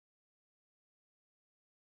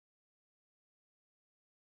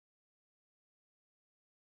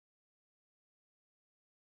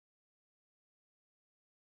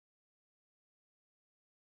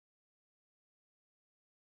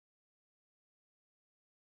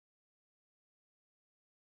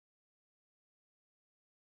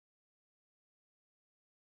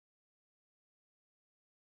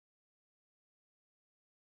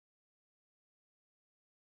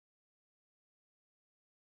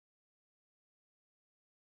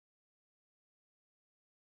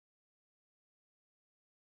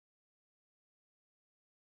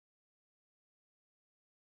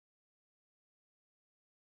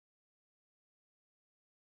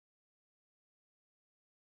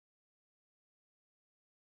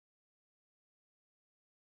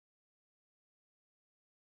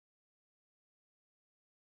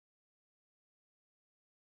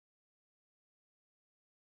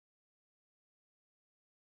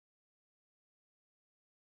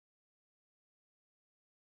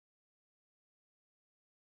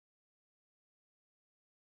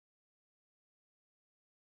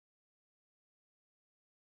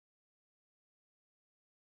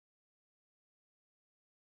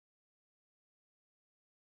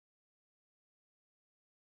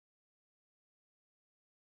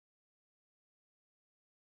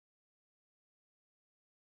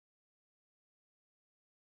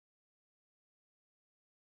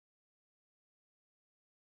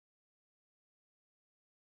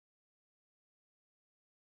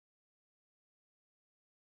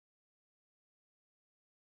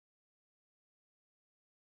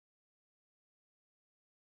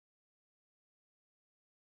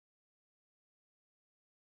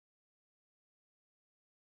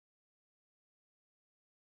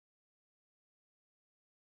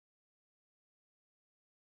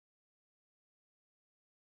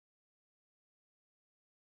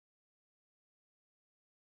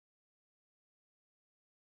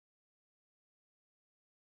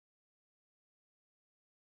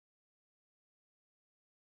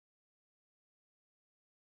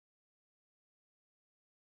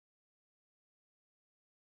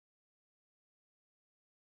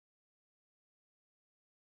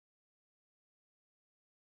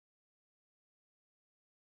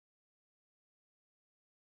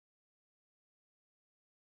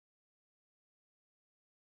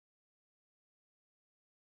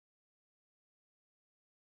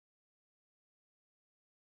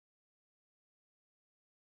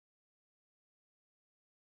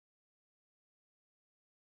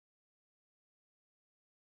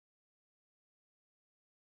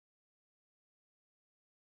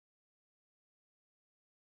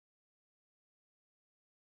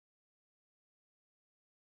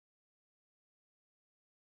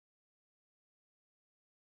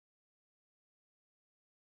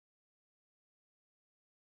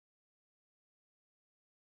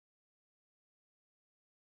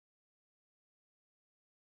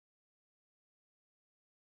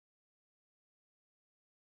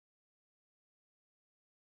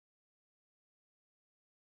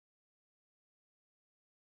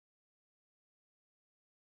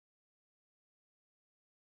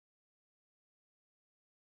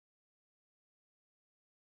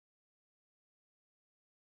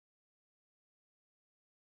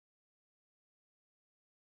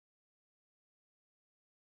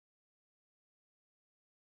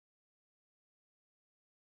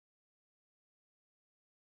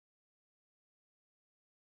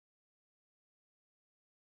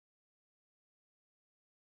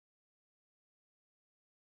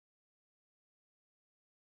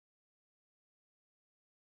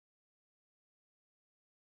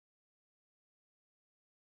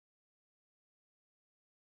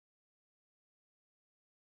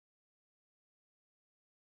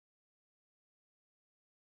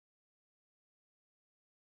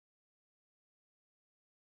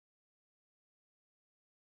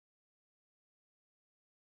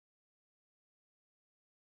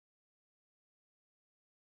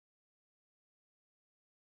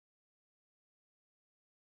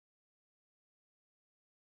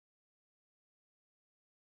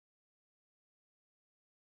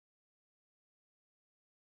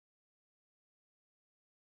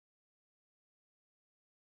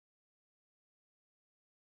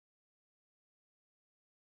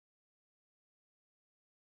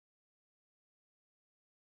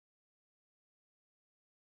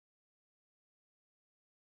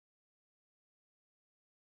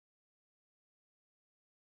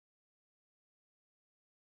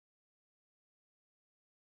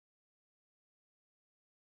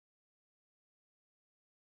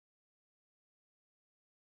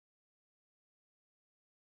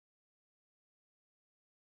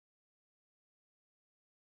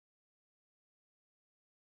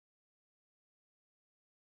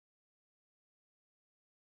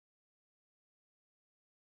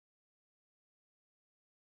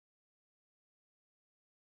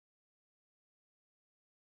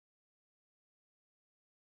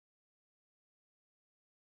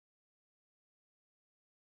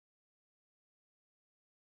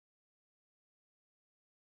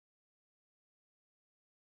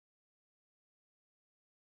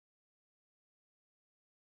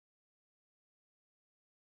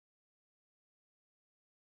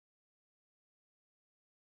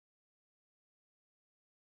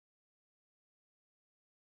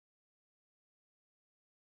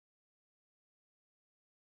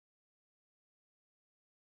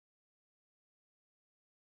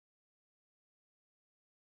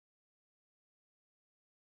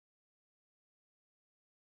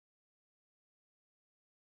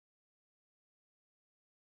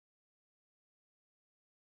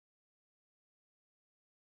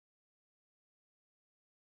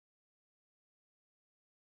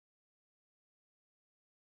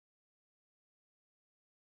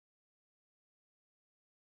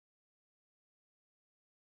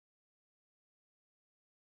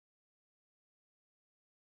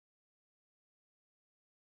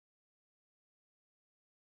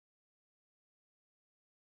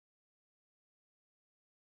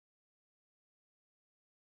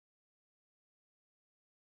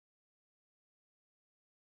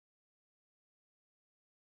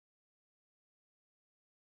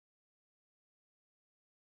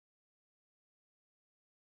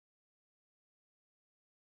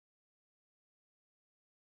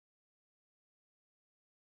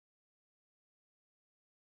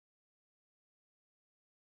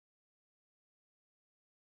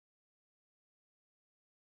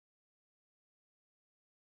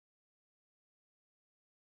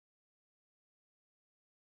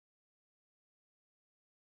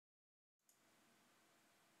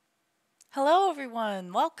Hello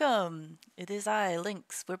everyone, welcome! It is I,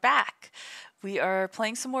 Lynx. We're back. We are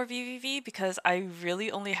playing some more VVV because I really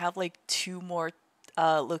only have like two more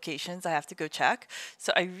locations I have to go check.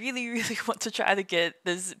 So I really want to try to get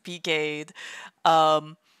this brigade.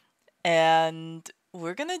 Um, and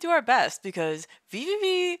we're gonna do our best because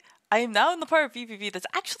VVV, I am now in the part of VVV that's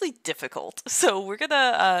actually difficult. So we're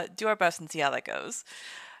gonna do our best and see how that goes.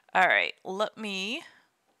 Alright, let me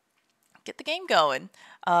get the game going.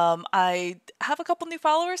 I have a couple new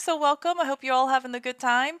followers, so welcome. I hope you're all having a good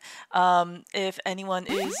time. If anyone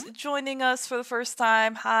is joining us for the first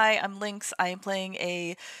time, hi, I'm Lynx. I am playing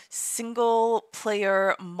a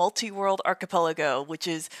single-player multi-world archipelago, which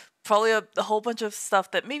is probably a whole bunch of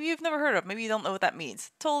stuff that maybe you've never heard of. Maybe you don't know what that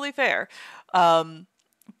means. Totally fair.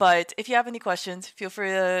 But if you have any questions, feel free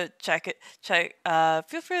to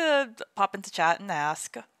feel free to pop into chat and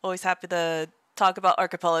ask. Always happy to talk about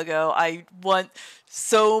Archipelago. I want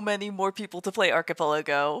so many more people to play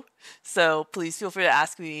Archipelago, so please feel free to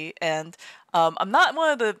ask me. And I'm not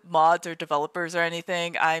one of the mods or developers or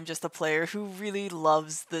anything. I'm just a player who really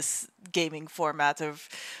loves this gaming format of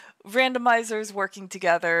randomizers working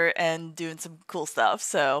together and doing some cool stuff.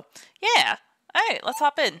 So yeah, all right, let's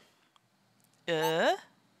hop in. I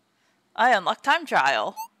unlocked time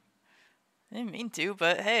trial. I didn't mean to,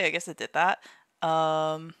 but hey, I guess I did that.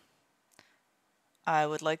 I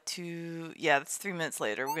would like to... Yeah, that's 3 minutes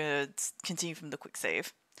later. We're gonna continue from the quick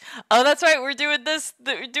save. Oh, that's right. We're doing this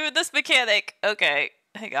mechanic. Okay.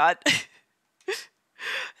 Hey, God.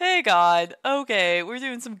 Hey, God. Okay, we're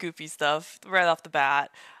doing some goofy stuff right off the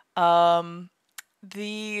bat.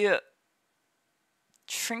 The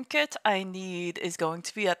trinket I need is going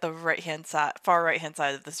to be at the right-hand side, far right-hand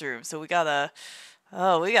side of this room. So we gotta...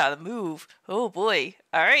 Oh, we gotta move. Oh, boy.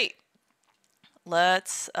 All right.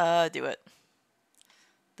 Let's do it.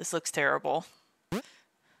 This looks terrible.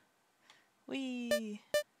 Whee!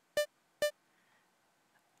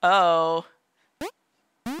 Oh.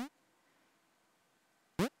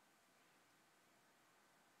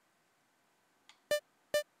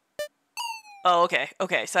 Oh, okay.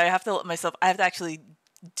 Okay, so I have to let myself... I have to actually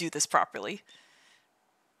do this properly.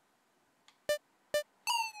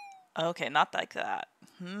 Okay, not like that.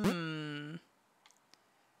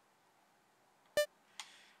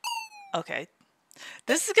 Okay.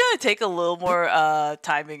 This is gonna take a little more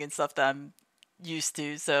timing and stuff that I'm used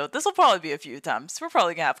to, so this will probably be a few times. We're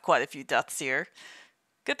probably gonna have quite a few deaths here.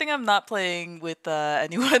 Good thing I'm not playing with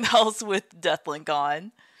anyone else with Deathlink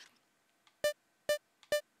on.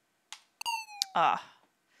 Ah.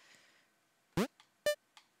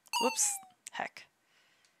 Whoops. Heck.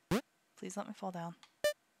 Please let me fall down.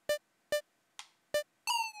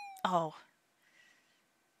 Oh.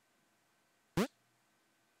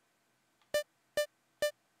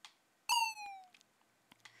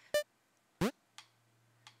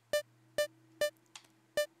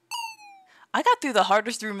 I got through the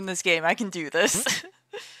hardest room in this game. I can do this.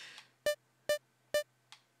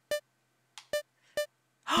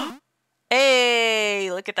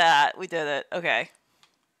 Hey, look at that. We did it. Okay.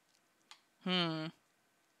 The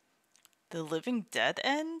living dead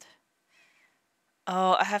end?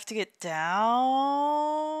 Oh, I have to get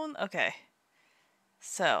down? Okay.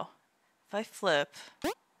 So, if I flip...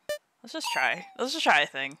 Let's just try. Let's just try a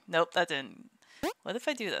thing. Nope, that didn't. What if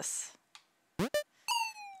I do this?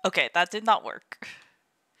 Okay, that did not work.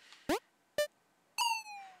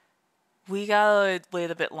 We gotta wait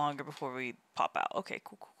a bit longer before we pop out. Okay,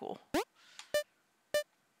 cool.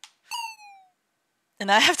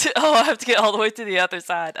 And I have to... Oh, I have to get all the way to the other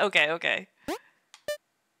side. Okay.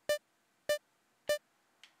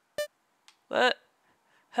 What?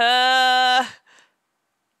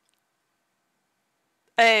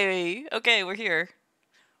 Hey, okay, we're here.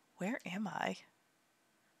 Where am I?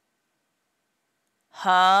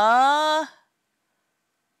 Huh?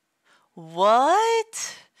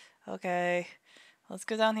 What? Okay, let's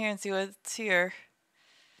go down here and see what's here.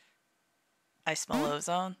 I smell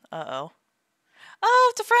ozone. Uh-oh.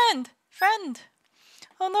 Oh, it's a friend! Friend!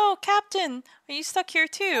 Oh no, Captain! Are you stuck here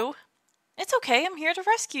too? It's okay, I'm here to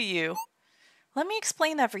rescue you. Let me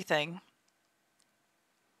explain everything.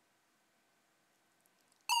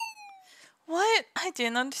 What? I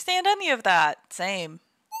didn't understand any of that. Same.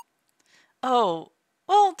 Oh,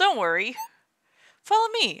 well, don't worry. Follow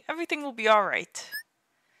me. Everything will be alright.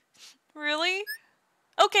 Really?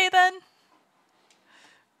 Okay, then.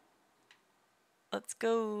 Let's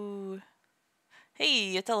go.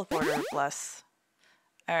 Hey, a teleporter, bless.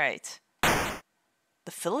 Alright.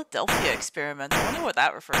 The Philadelphia experiment. I wonder what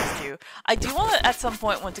that refers to. I do want to, at some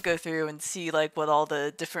point, want to go through and see, like, what all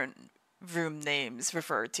the different room names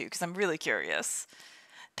refer to, because I'm really curious.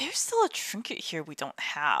 There's still a trinket here we don't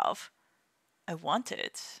have. I want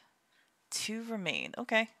it. 2 remain.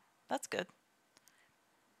 Okay, that's good.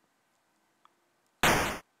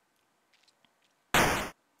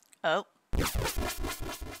 Oh.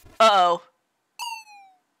 Uh-oh.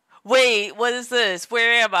 Wait, what is this?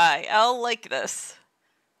 Where am I? I don't like this.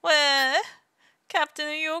 What? Captain,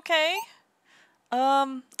 are you okay?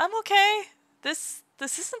 I'm okay. This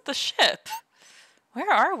isn't the ship.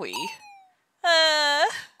 Where are we?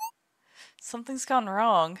 Something's gone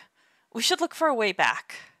wrong. We should look for a way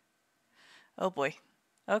back. Oh boy.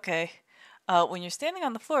 Okay. When you're standing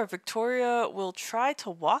on the floor, Victoria will try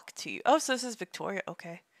to walk to you. Oh, so this is Victoria.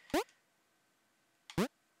 Okay.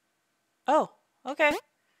 Oh, okay.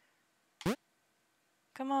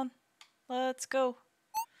 Come on. Let's go.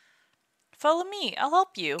 Follow me. I'll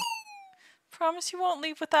help you. Promise you won't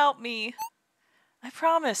leave without me. I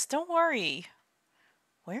promise. Don't worry.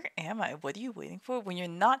 Where am I? What are you waiting for? When you're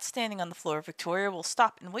not standing on the floor, Victoria will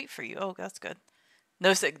stop and wait for you. Oh, that's good.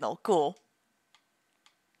 No signal. Cool.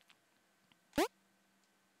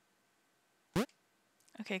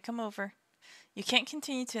 Okay, come over. You can't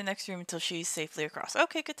continue to the next room until she's safely across.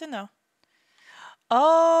 Okay, good to know.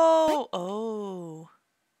 Oh, oh.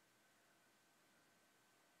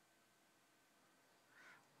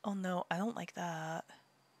 Oh no, I don't like that.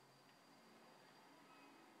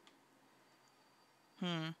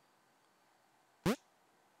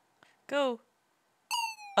 Go.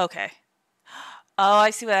 Okay. Oh, I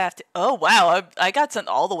see what I have to... Oh, wow. I got sent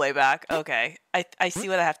all the way back. Okay. I see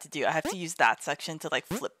what I have to do. I have to use that section to, like,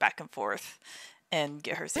 flip back and forth and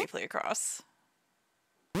get her safely across.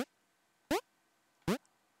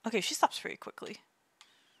 Okay, she stops pretty quickly.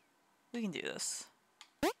 We can do this.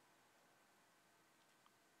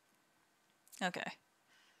 Okay.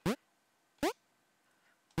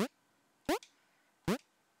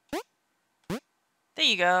 There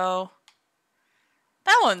you go.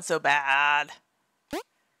 That wasn't so bad.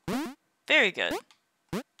 Very good.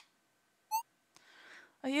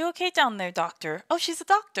 Are you okay down there, doctor? Oh, she's a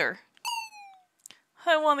doctor.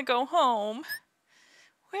 I want to go home.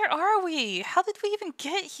 Where are we? How did we even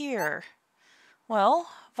get here? Well,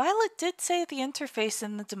 Violet did say the interface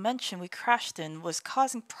in the dimension we crashed in was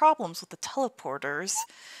causing problems with the teleporters.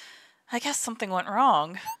 I guess something went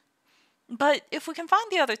wrong. But if we can find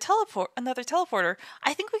the other another teleporter,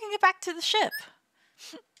 I think we can get back to the ship.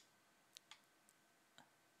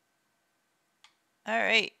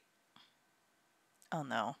 Alright. Oh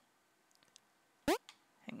no.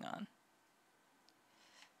 Hang on.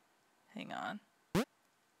 Hang on.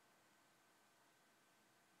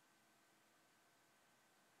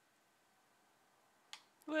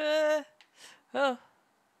 Oh.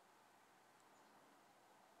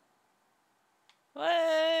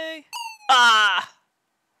 Way. Ah!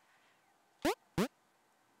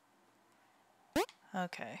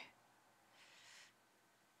 Okay.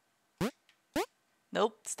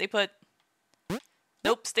 Nope, stay put.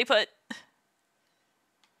 Nope, stay put.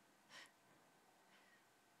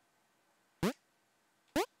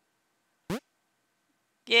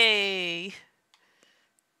 Yay!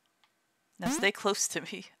 Now stay close to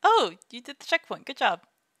me. Oh, you did the checkpoint. Good job.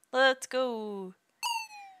 Let's go.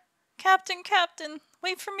 Captain, Captain,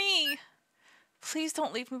 wait for me. Please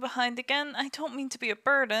don't leave me behind again. I don't mean to be a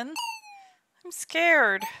burden. I'm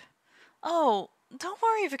scared. Oh, don't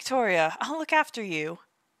worry, Victoria. I'll look after you.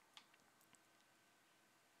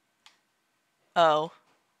 Oh.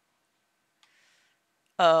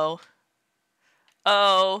 Oh.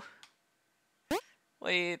 Oh.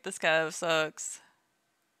 Wait, this kind of sucks.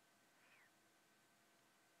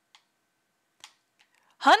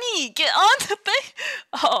 Honey, get on the thing!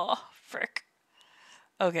 Oh, frick.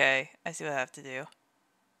 Okay, I see what I have to do.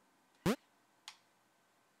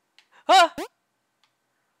 Ah!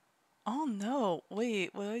 Oh no,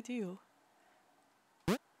 wait, what do I do?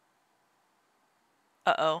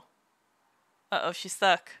 Uh-oh. Uh-oh, she's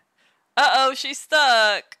stuck. Uh-oh, she's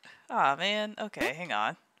stuck! Aw, man. Okay, hang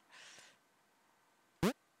on.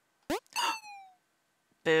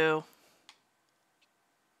 Boo.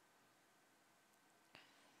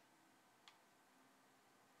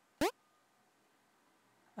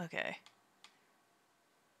 Okay.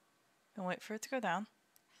 Gonna wait for it to go down.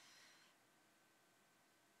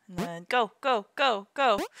 And then go, go, go,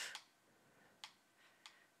 go!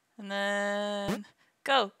 And then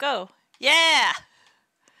go, go! Yeah!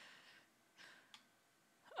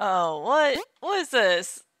 Oh, what? What is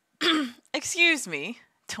this? Excuse me.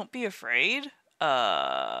 Don't be afraid.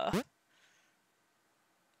 Oh.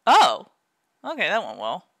 Okay, that went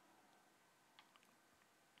well.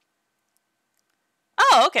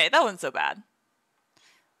 Oh, okay, that wasn't so bad.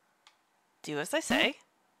 Do as I say.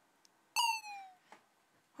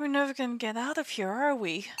 We're never gonna get out of here, are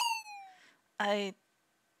we? I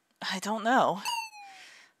don't know.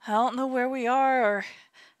 I don't know where we are or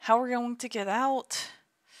how we're going to get out.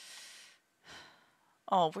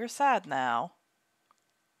 Oh, we're sad now.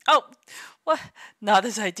 Oh, what? Not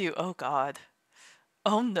as I do. Oh, God.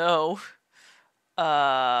 Oh, no.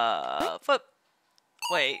 But,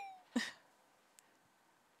 wait.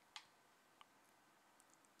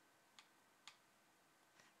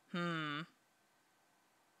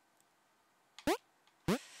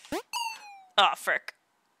 Ah, frick.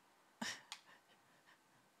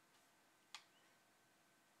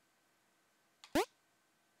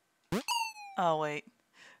 Oh, wait.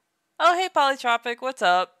 Oh, hey, Polytropic, what's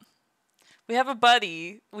up? We have a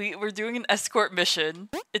buddy. We're doing an escort mission.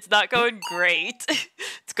 It's not going great.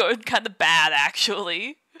 It's going kind of bad,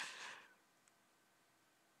 actually.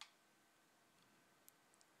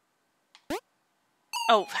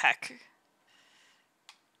 Oh, heck.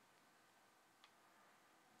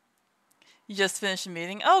 You just finished a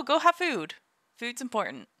meeting? Oh, go have food. Food's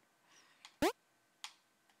important.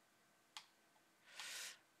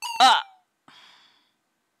 Ah!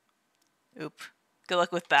 Oop. Good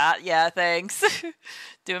luck with that. Yeah, thanks.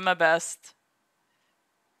 Doing my best.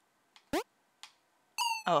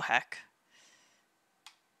 Oh, heck.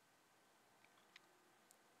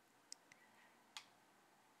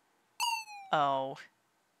 Oh.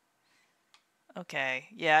 Okay.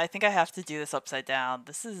 Yeah, I think I have to do this upside down.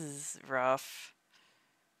 This is rough.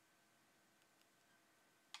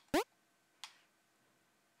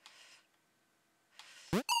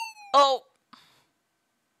 Oh!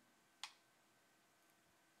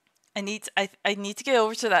 I need to get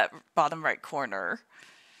over to that bottom right corner.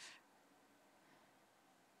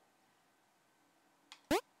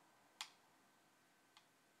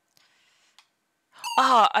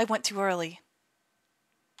 Ah, I went too early.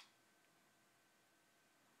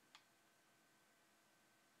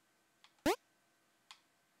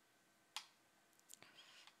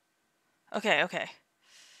 Okay, okay.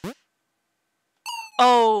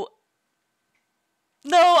 Oh.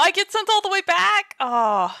 No, I get sent all the way back.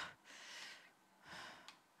 Oh.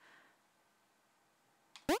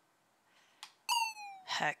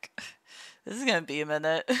 Heck. This is gonna be a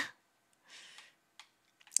minute.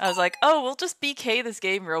 I was like, oh, we'll just BK this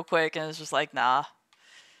game real quick, and it's just like, nah.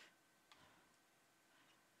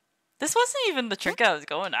 This wasn't even the trinket I was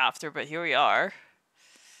going after, but here we are.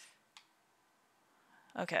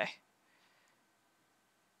 Okay.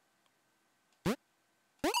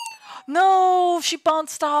 No, she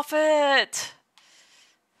bounced off it.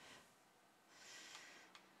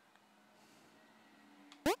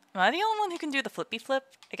 Am I the only one who can do the flippy flip?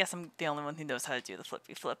 I guess I'm the only one who knows how to do the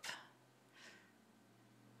flippy flip.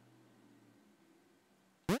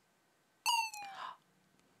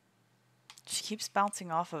 She keeps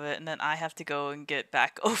bouncing off of it, and then I have to go and get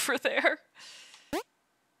back over there.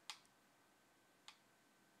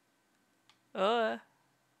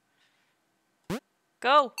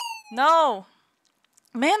 Go! No!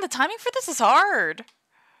 Man, the timing for this is hard!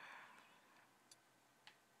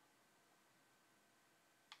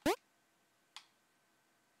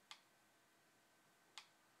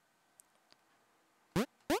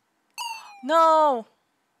 No!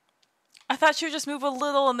 I thought she would just move a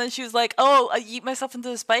little, and then she was like, oh, I yeet myself into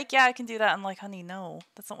the spike? Yeah, I can do that. I'm like, honey, no.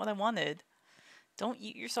 That's not what I wanted. Don't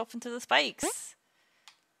yeet yourself into the spikes.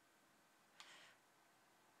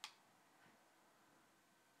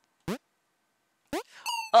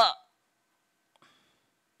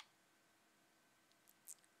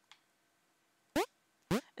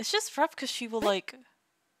 It's just rough because she will, like...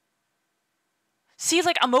 See,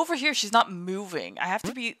 like, I'm over here. She's not moving. I have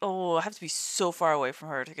to be... Oh, I have to be so far away from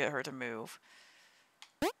her to get her to move.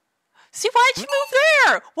 See, why'd she move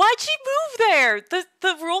there? Why'd she move there?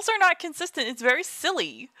 The rules are not consistent. It's very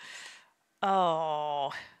silly.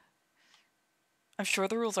 Oh. I'm sure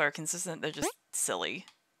the rules are consistent. They're just silly.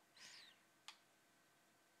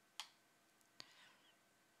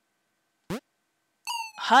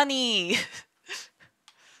 Honey!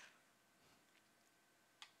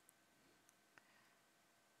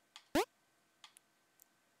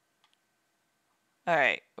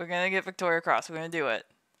 Alright, we're gonna get Victoria Cross. We're gonna do it.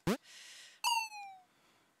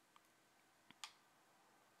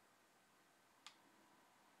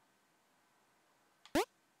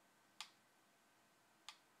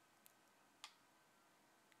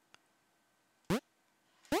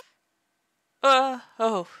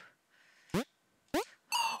 Oh.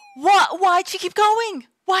 What? Why'd she keep going?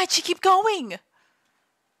 Why'd she keep going?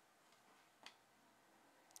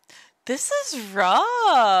 This is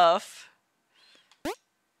rough.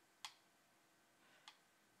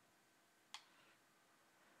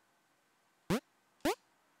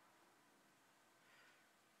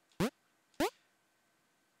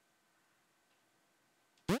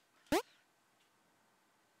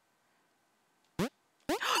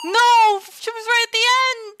 She was right at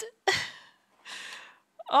the end!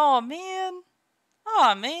 Oh, man.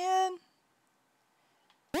 Oh, man.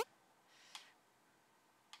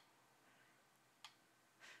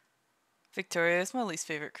 Victoria is my least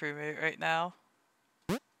favorite crewmate right now.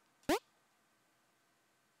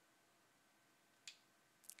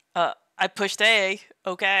 I pushed A.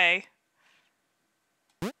 Okay.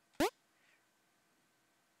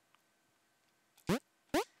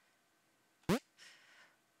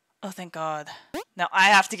 Oh, thank God. Now I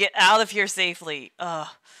have to get out of here safely. Ugh.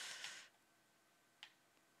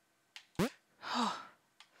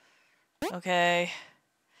 Okay.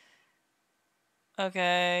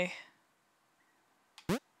 Okay.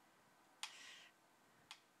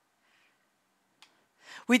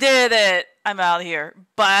 We did it! I'm out of here.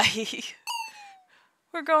 Bye.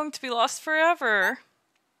 We're going to be lost forever.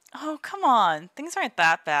 Oh, come on. Things aren't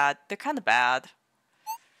that bad. They're kind of bad.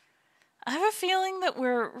 I have a feeling that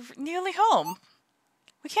we're nearly home.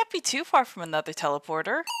 We can't be too far from another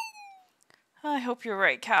teleporter. I hope you're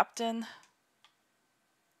right, Captain.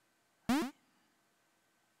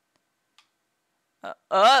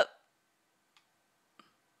 What?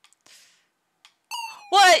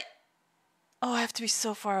 Oh, I have to be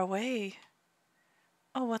so far away.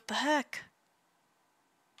 Oh, what the heck?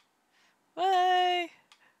 Way!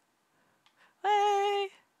 Way!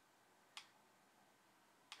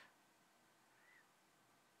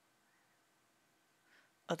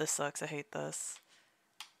 Oh, this sucks. I hate this.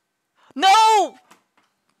 No!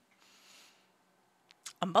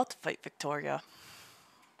 I'm about to fight Victoria.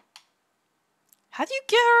 How do you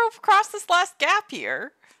get her across this last gap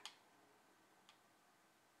here?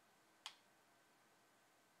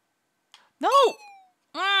 No!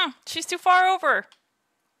 She's too far over.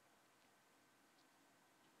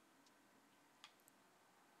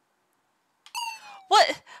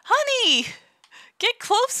 What? Honey! Get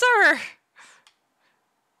closer!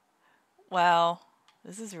 Wow.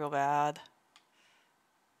 This is real bad.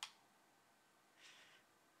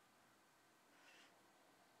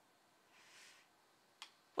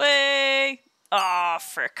 Way! Ah,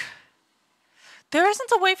 frick. There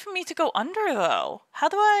isn't a way for me to go under, though. How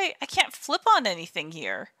do I can't flip on anything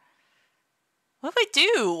here. What do I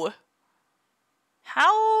do?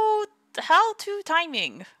 How to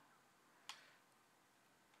timing?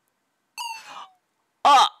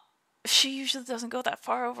 She usually doesn't go that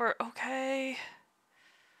far over. Okay.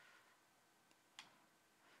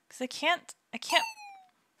 Because I can't.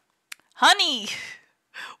 Honey!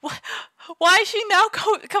 Why is she now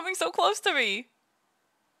coming so close to me?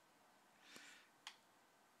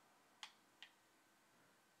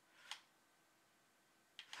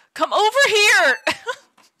 Come over here!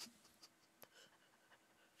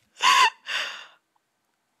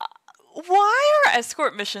 Why are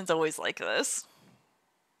escort missions always like this?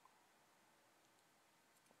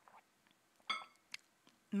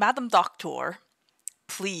 Madam Doctor,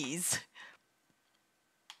 please.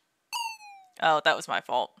 Oh, that was my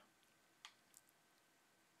fault.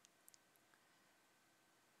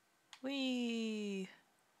 Wee.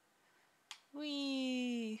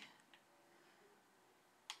 Wee.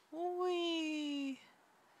 Wee.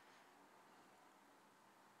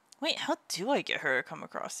 Wait, how do I get her to come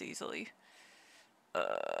across easily?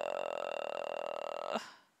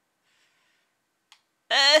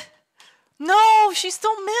 No, she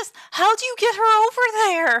still missed. How do you get her over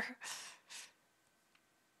there?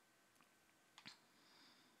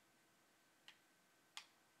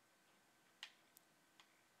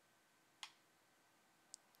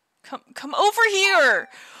 Come over here.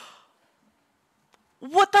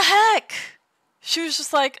 What the heck? She was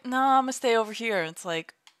just like, nah, I'm gonna stay over here. It's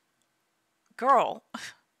like, girl.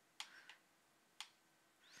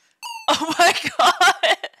 Oh my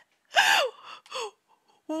God.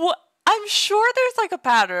 What? I'm sure there's like a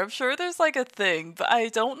pattern. I'm sure there's like a thing, but I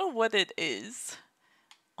don't know what it is.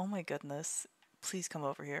 Oh my goodness. Please come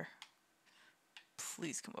over here.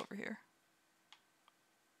 Please come over here.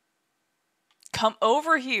 Come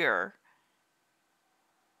over here.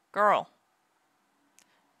 Girl.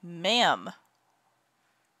 Ma'am.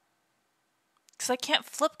 Because I can't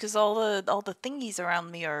flip because all the thingies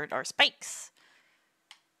around me are spikes.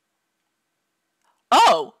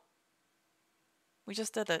 Oh! We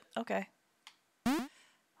just did it. Okay.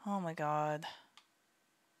 Oh my God.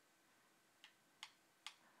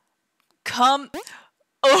 Come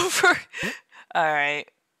over. Alright.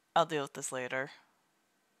 I'll deal with this later.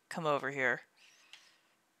 Come over here.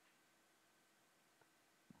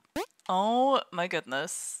 Oh my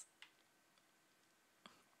goodness.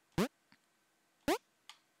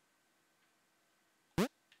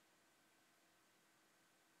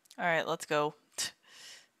 Alright, let's go.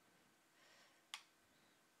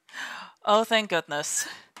 Oh, thank goodness.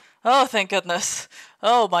 Oh, thank goodness.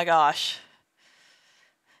 Oh my gosh.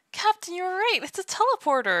 Captain, you were right. It's a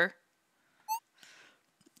teleporter.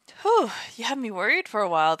 Whew, you had me worried for a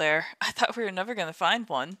while there. I thought we were never gonna find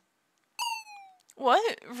one.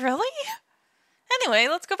 What? Really? Anyway,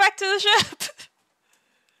 let's go back to the ship.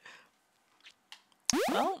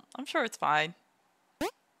 Well, I'm sure it's fine.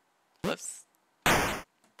 Whoops.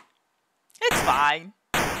 It's fine.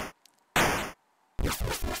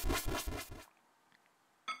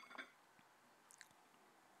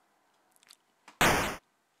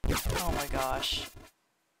 Oh my gosh.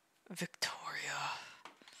 Victoria.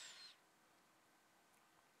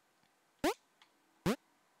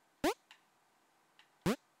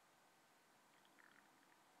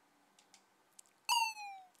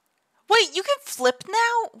 Wait, you can flip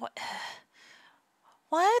now? What?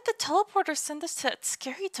 Why did the teleporter send us to that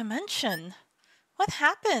scary dimension? What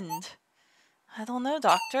happened? I don't know,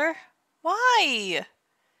 Doctor. Why?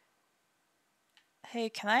 Hey,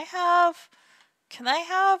 can I have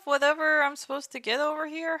whatever I'm supposed to get over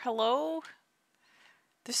here? Hello?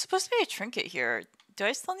 There's supposed to be a trinket here. Do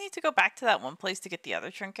I still need to go back to that one place to get the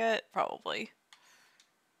other trinket? Probably.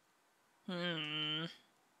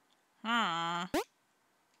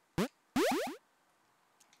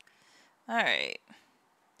 Alright.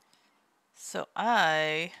 So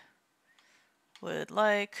I would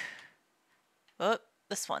like... Oh,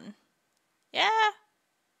 this one. Yeah.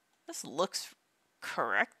 This looks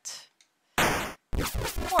correct.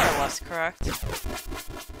 More or less correct.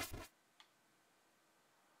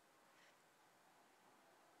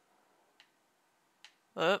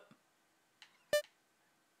 Oh.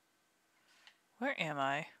 Where am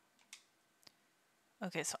I?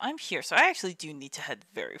 Okay, so I'm here. So I actually do need to head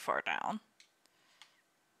very far down.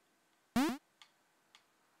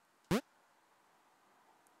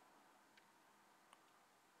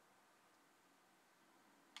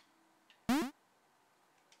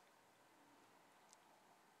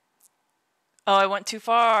 Oh, I went too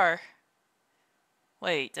far.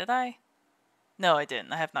 Wait, did I? No, I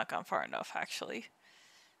didn't. I have not gone far enough, actually.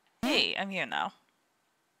 Hey, I'm here now.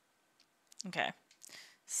 Okay.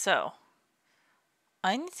 So,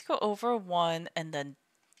 I need to go over one and then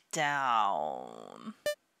down.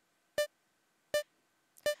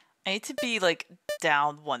 I need to be, like,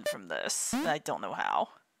 down one from this. And I don't know how.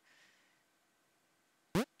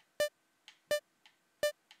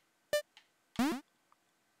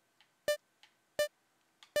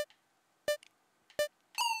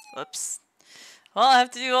 Whoops. Well, I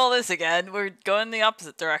have to do all this again. We're going the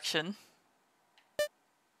opposite direction.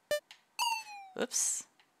 Whoops.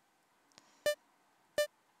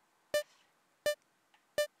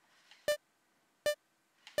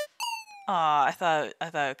 Aw, I thought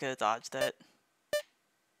I could have dodged it.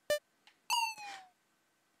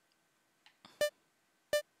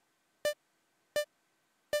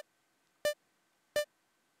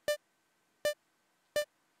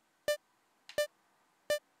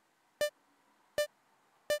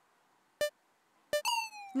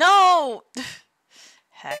 No!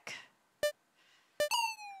 Heck.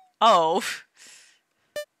 Oh.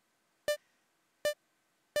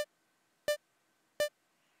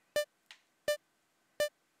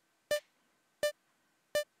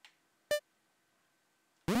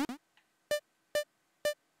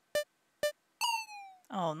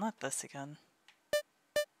 Oh, not this again.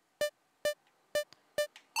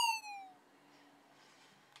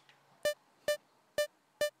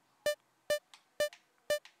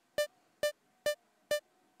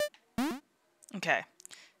 Okay.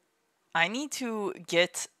 I need to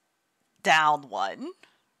get down one.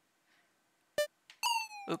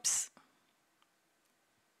 Oops.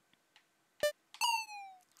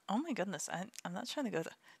 Oh my goodness, I'm not trying to go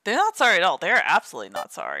there. They're not sorry at all. They're absolutely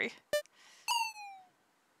not sorry.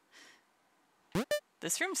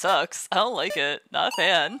 This room sucks. I don't like it. Not a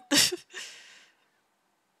fan.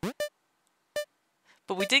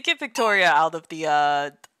 But we did get Victoria out of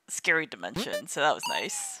the scary dimension, so that was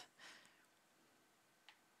nice.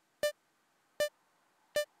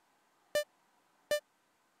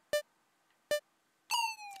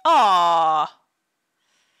 Aww.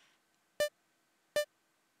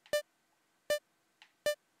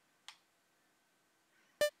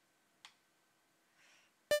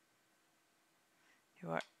 You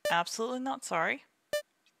are absolutely not sorry.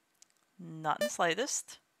 Not in the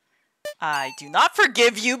slightest. I do not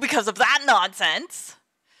forgive you because of that nonsense.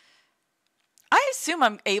 I assume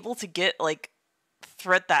I'm able to get, like,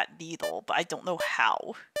 thread that needle, but I don't know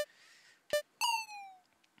how.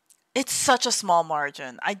 It's such a small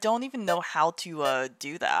margin. I don't even know how to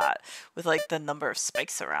do that with, like, the number of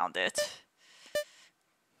spikes around it.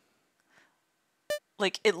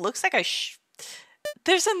 like, it looks like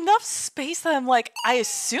there's enough space that I'm like, I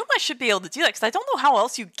assume I should be able to do that, because I don't know how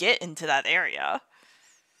else you get into that area.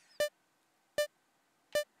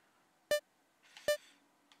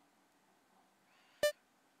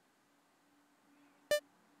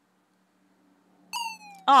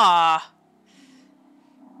 Ah.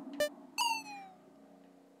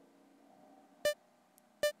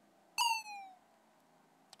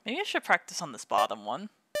 Maybe I should practice on this bottom one.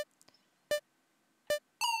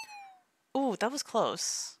 Ooh, that was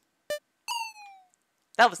close.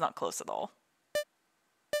 That was not close at all.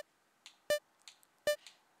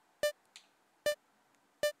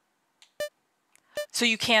 So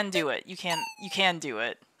you can do it. You can do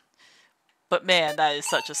it. But man, that is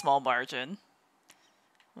such a small margin.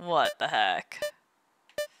 What the heck?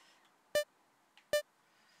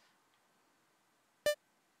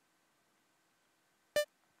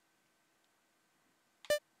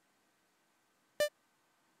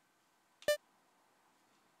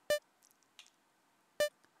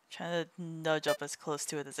 Trying to nudge up as close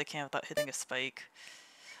to it as I can without hitting a spike.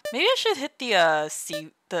 Maybe I should hit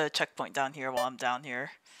the checkpoint down here while I'm down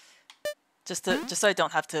here. Just so I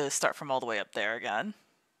don't have to start from all the way up there again.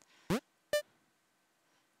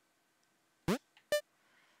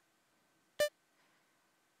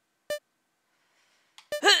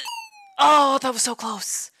 Oh, that was so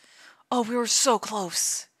close. Oh, we were so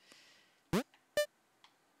close.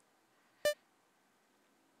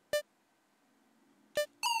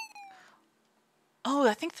 Oh,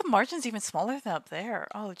 I think the margin's even smaller than up there.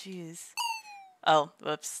 Oh, jeez. Oh,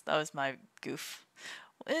 whoops. That was my goof.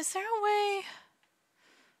 Is there a way?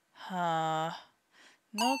 No,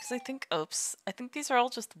 because I think, oops. I think these are all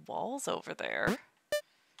just walls over there.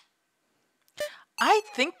 I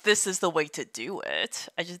think this is the way to do it.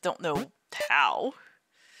 I just don't know how.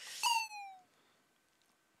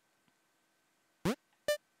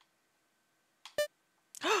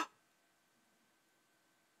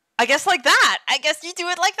 I guess like that. I guess you do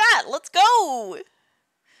it like that. Let's go.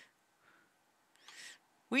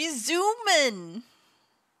 We zoom in.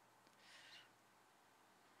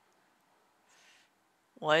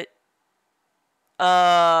 What?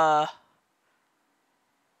 Huh?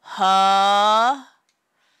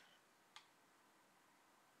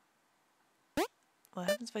 What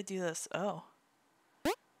happens if I do this? Oh.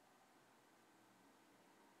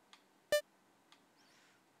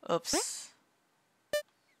 Oops.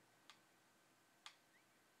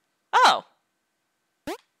 Oh!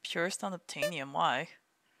 Purest unobtainium, why?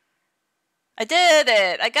 I did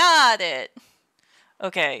it! I got it!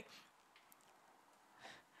 Okay.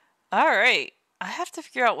 Alright. I have to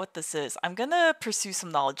figure out what this is. I'm gonna pursue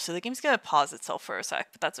some knowledge, so the game's gonna pause itself for a sec,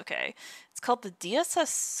 but that's okay. It's called the DSS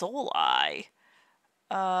Soul Eye.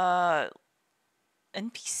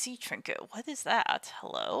 NPC trinket. What is that?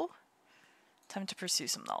 Hello? Time to pursue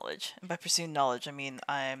some knowledge. And by pursuing knowledge, I mean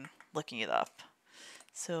I'm looking it up.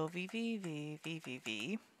 So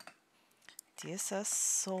VVVVVV DSS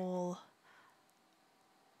Soul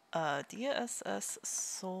DSS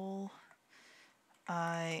Soul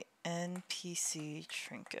Eye NPC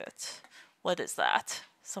trinket. What is that?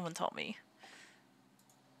 Someone tell me.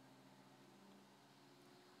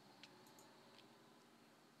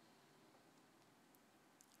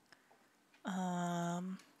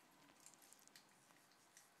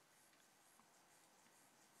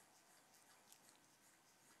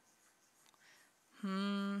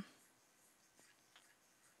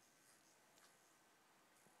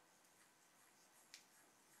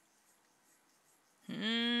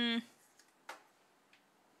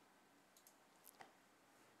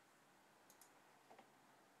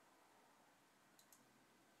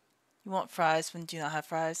 You want fries when you do not have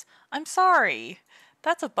fries? I'm sorry.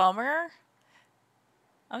 That's a bummer.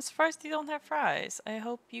 I'm surprised you don't have fries. I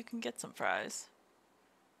hope you can get some fries.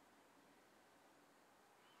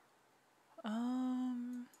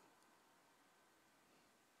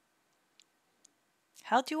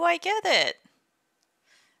 How do I get it?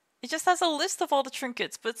 It just has a list of all the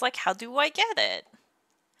trinkets, but it's like, how do I get it?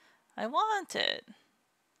 I want it.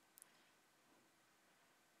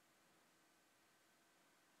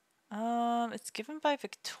 It's given by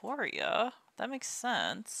Victoria. That makes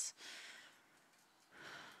sense.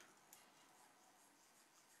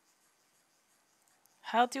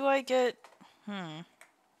 How do I get...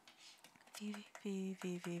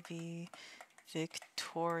 VVVVV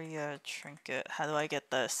Victoria trinket. How do I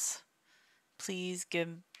get this? Please give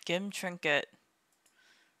him trinket.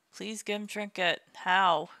 Please give him trinket.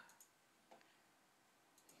 How?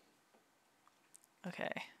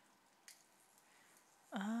 Okay.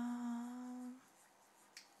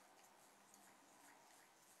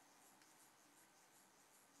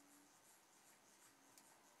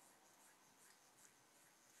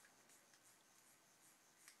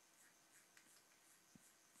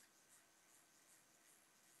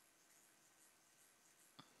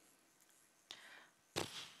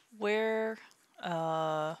 where,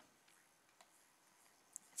 uh,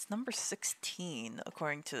 it's number 16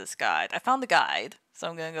 according to this guide. I found the guide, so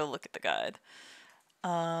I'm gonna go look at the guide.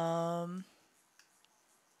 When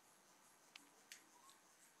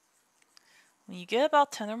you get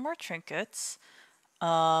about 10 or more trinkets,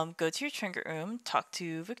 go to your trinket room, talk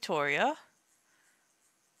to Victoria.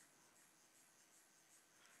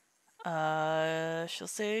 She'll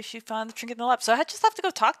say she found the trinket in the lab. So I just have to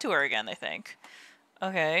go talk to her again, I think.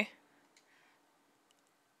 Okay.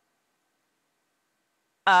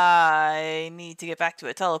 I need to get back to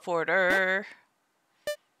a teleporter.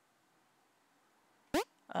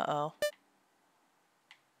 Uh-oh.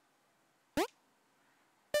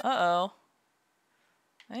 Uh-oh.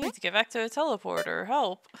 I need to get back to a teleporter.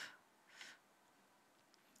 Help.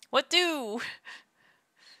 What do?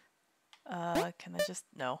 Can I just...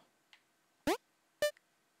 No.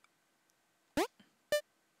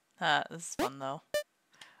 This is fun, though.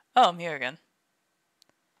 Oh, I'm here again.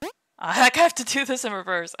 I have to do this in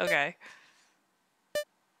reverse. Okay.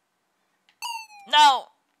 No!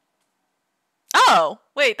 Oh!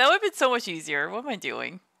 Wait, that would have been so much easier. What am I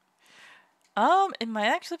doing? It might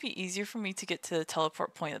actually be easier for me to get to the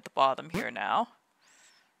teleport point at the bottom here now.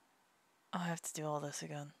 Oh, I have to do all this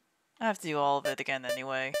again. I have to do all of it again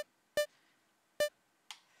anyway.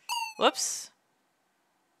 Whoops.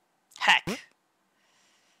 Heck.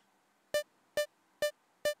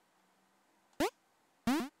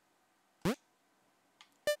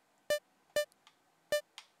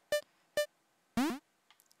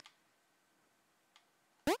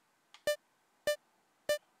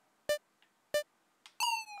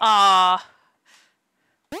 Ah.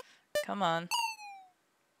 Come on.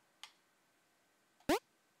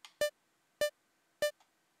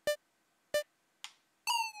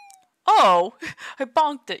 Oh, I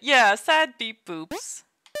bonked it. Yeah, sad beep boops.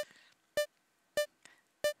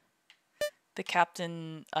 The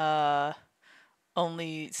captain,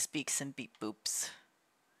 only speaks in beep boops.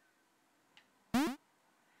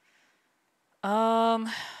 I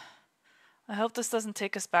hope this doesn't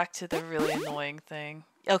take us back to the really annoying thing.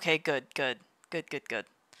 Okay, good.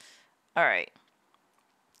 Alright.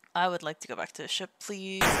 I would like to go back to the ship,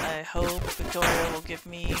 please. I hope Victoria will give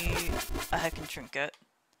me a heckin' trinket.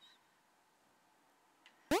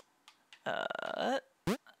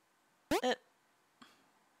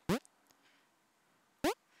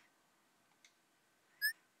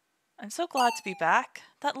 I'm so glad to be back.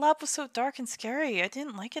 That lab was so dark and scary. I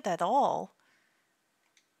didn't like it at all.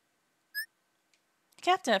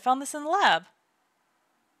 Captain, I found this in the lab.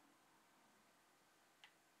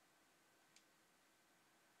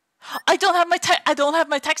 I don't have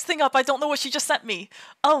my text thing up. I don't know what she just sent me.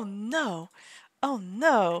 Oh no. Oh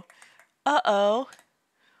no. Uh-oh.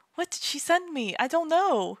 What did she send me? I don't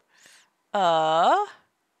know. Oh,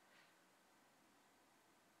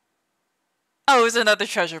 it was another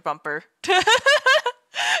treasure bumper. It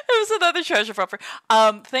was another treasure bumper.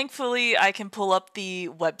 Thankfully, I can pull up the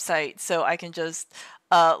website, so I can just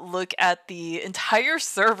look at the entire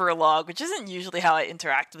server log, which isn't usually how I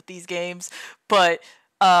interact with these games. But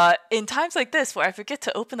in times like this, where I forget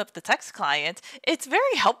to open up the text client, it's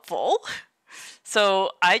very helpful.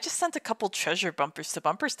 So I just sent a couple treasure bumpers to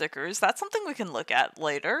bumper stickers. That's something we can look at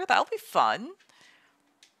later. That'll be fun.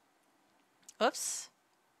 Oops.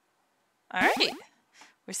 Alright.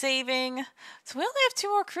 We're saving. So we only have 2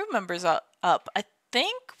 more crew members up. I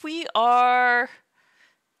think we are...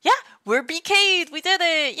 Yeah, we're BK'd. We did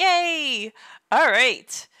it. Yay.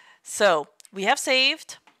 Alright. So we have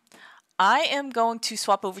saved. I am going to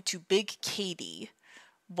swap over to Big Katie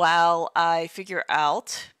while I figure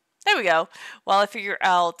out... There we go. While I figure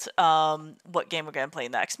out what game we're going to play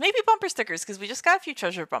next. Maybe bumper stickers, because we just got a few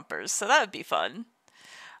treasure bumpers, so that would be fun.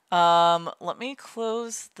 Let me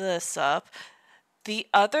close this up. The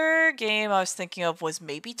other game I was thinking of was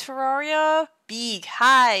maybe Terraria. Beeg,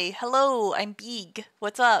 hi, hello, I'm Beeg.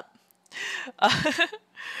 What's up?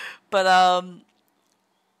 But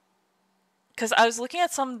because I was looking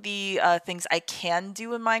at some of the things I can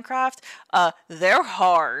do in Minecraft, they're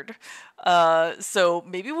hard. So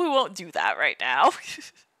maybe we won't do that right now.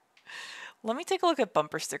 Let me take a look at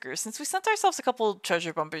bumper stickers. Since we sent ourselves a couple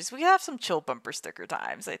treasure bumpers, we can have some chill bumper sticker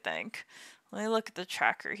times, I think. Let me look at the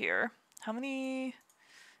tracker here. How many?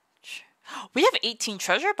 We have 18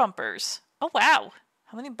 treasure bumpers. Oh, wow.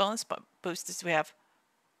 How many bonus boosters do we have?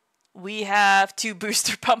 We have 2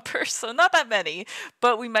 booster bumpers, so not that many.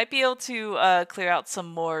 But we might be able to clear out some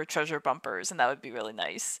more treasure bumpers, and that would be really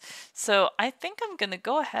nice. So I think I'm going to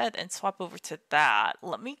go ahead and swap over to that.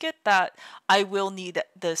 Let me get that. I will need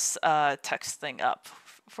this text thing up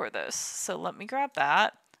for this. So let me grab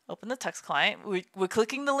that. Open the text client. We're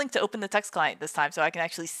clicking the link to open the text client this time so I can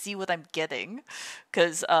actually see what I'm getting,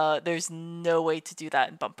 because there's no way to do that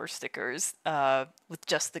in bumper stickers with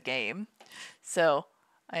just the game. So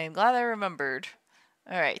I am glad I remembered.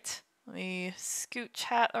 All right, let me scoot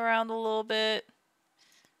chat around a little bit.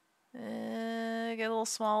 Get a little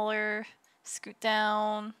smaller. Scoot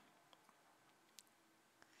down.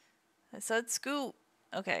 I said scoot.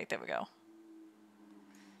 Okay, there we go.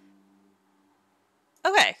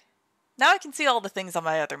 Okay, now I can see all the things on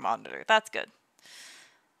my other monitor. That's good.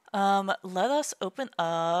 Let us open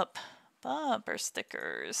up bumper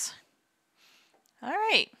stickers. All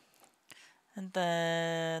right. And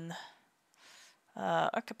then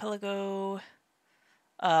Archipelago.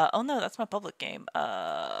 Oh no, that's my public game.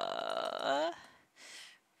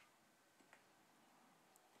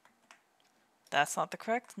 That's not the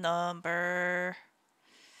correct number.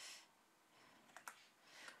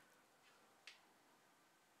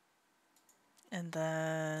 And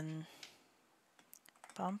then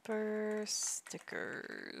bumper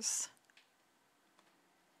stickers.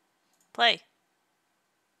 Play.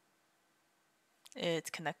 It's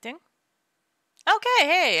connecting. Okay,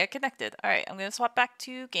 hey, I connected. All right, I'm going to swap back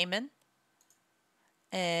to Gaming.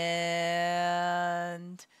 And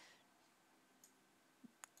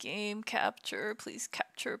game capture, please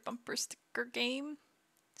capture bumper sticker game.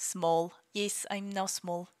 Small. Yes, I'm now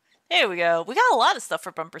small. There we go. We got a lot of stuff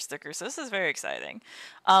for bumper stickers, so this is very exciting.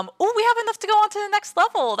 Oh, we have enough to go on to the next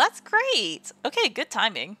level. That's great. Okay, good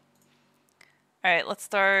timing. All right, let's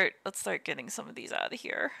start getting some of these out of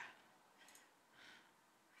here.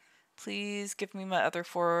 Please give me my other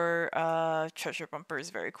 4 treasure bumpers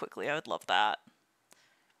very quickly. I would love that.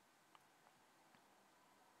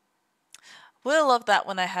 Would have loved that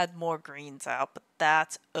when I had more greens out, but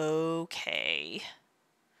that's okay.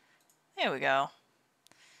 There we go.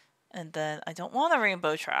 And then I don't want a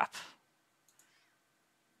rainbow trap.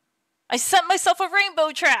 I set myself a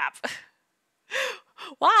rainbow trap!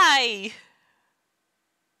 Why?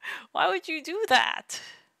 Why would you do that?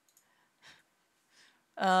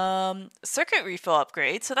 Circuit refill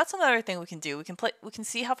upgrade. So that's another thing we can do. We can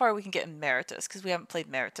see how far we can get in Meritus, because we haven't played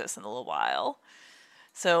Meritus in a little while.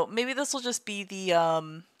 So maybe this will just be the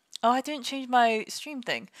oh, I didn't change my stream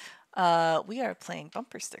thing. We are playing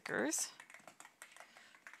bumper stickers.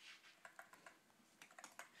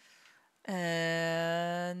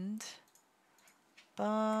 And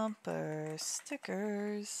bumper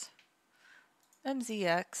stickers.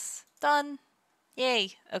 MZX. Done.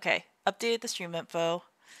 Yay. Okay. Updated the stream info.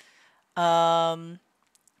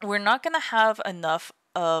 We're not going to have enough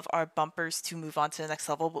of our bumpers to move on to the next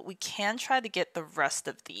level, but we can try to get the rest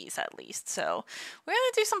of these at least. So we're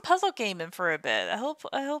going to do some puzzle gaming for a bit. I hope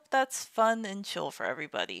that's fun and chill for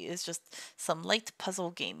everybody. It's just some light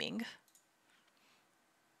puzzle gaming.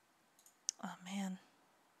 Oh man.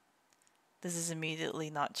 This is immediately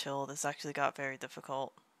not chill. This actually got very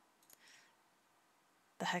difficult.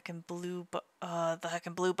 The heckin' blue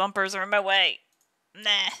bumpers are in my way.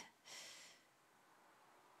 Nah.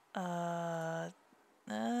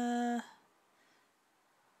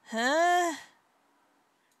 Huh?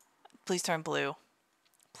 Please turn blue.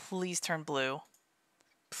 Please turn blue.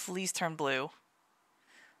 Please turn blue.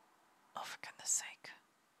 Oh, for goodness sake.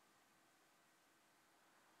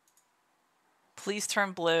 Please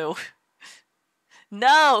turn blue.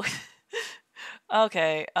 No!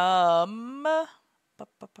 Okay, I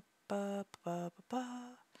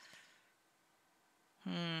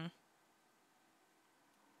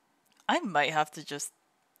might have to just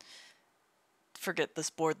forget this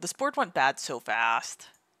board. This board went bad so fast.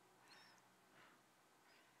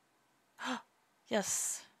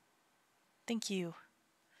 Yes. Thank you.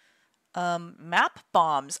 Map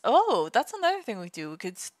bombs. Oh, that's another thing we do. We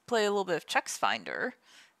could play a little bit of Checks Finder.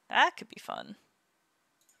 That could be fun.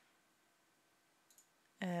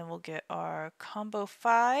 And we'll get our combo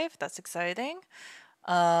 5. That's exciting.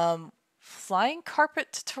 Flying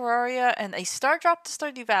carpet to Terraria and a star drop to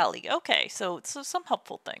Stardew Valley. Okay, so some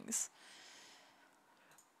helpful things.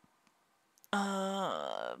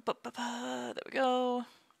 There we go.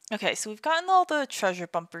 Okay, so we've gotten all the treasure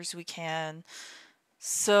bumpers we can.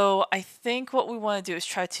 So I think what we want to do is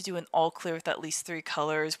try to do an all clear with at least 3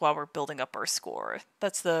 colors while we're building up our score.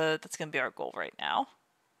 That's gonna be our goal right now.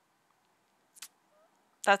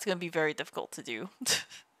 That's gonna be very difficult to do.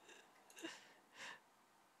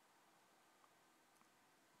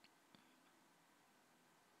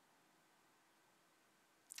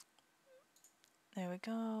 There we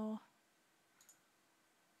go.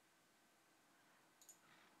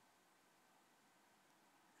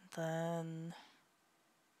 And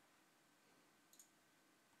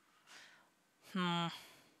then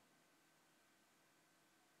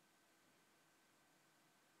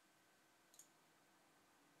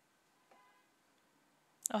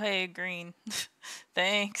Oh, hey, green.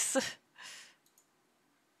 Thanks.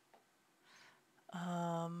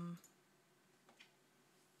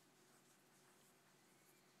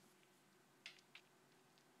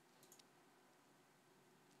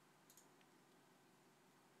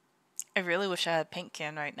 I really wish I had a paint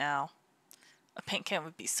can right now. A paint can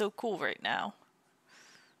would be so cool right now.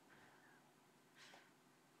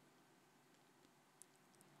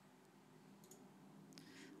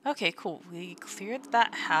 Okay, cool. We cleared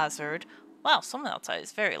that hazard. Wow, someone outside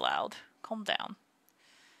is very loud. Calm down.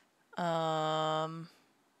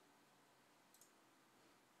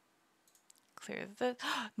 Clear the...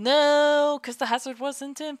 No, because the hazard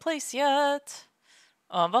wasn't in place yet.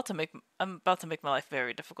 Oh, I'm about to make my life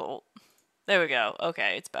very difficult. There we go.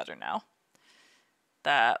 Okay, it's better now.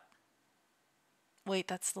 That... Wait,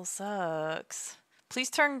 that still sucks. Please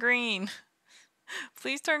turn green.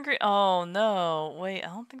 Please turn green. Oh, no. Wait, I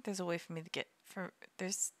don't think there's a way for me to get...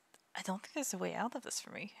 I don't think there's a way out of this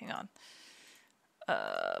for me. Hang on.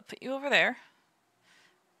 Put you over there.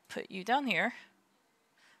 Put you down here.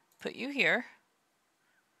 Put you here.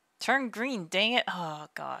 Turn green, dang it. Oh,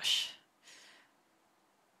 gosh.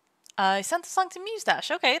 I sent the song to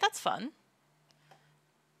Muse-Dash. Okay, that's fun.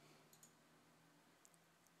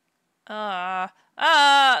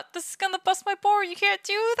 This is gonna bust my board. You can't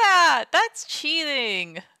do that. That's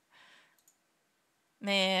cheating.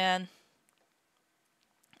 Man.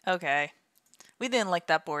 Okay. We didn't like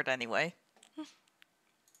that board anyway.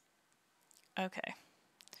 Okay.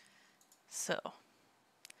 So.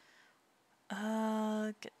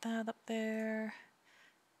 Get that up there.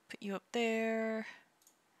 Put you up there.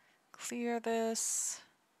 Clear this.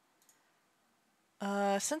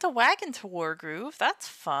 Sent a wagon to Wargroove. That's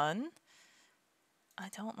fun. I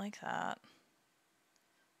don't like that.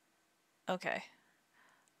 Okay.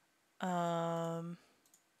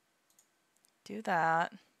 Do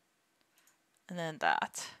that. And then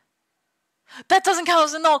that. That doesn't count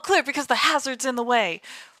as an all clear because the hazard's in the way.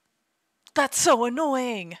 That's so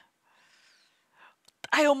annoying.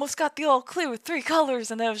 I almost got the all clear with 3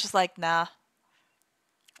 colors and I was just like, nah.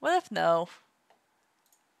 What if no?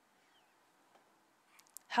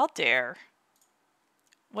 How dare.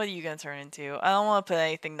 What are you gonna turn into? I don't want to put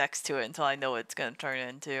anything next to it until I know what it's gonna turn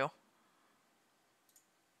into.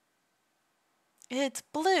 It's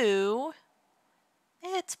blue.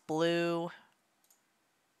 It's blue.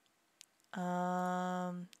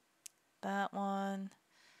 That one.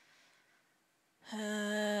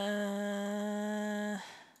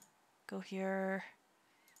 Go here.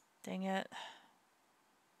 Dang it.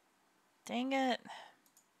 Dang it.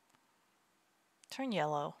 Turn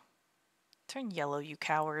yellow. Turn yellow, you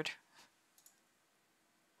coward.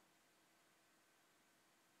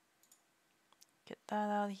 Get that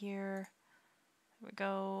out of here. There we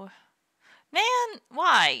go. Man,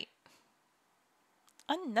 why?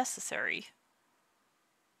 Unnecessary.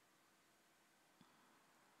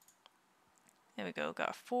 There we go.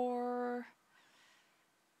 Got 4.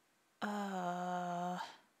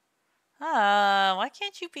 Why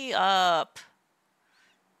can't you be up?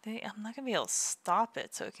 I'm not gonna be able to stop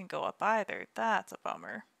it so it can go up either. That's a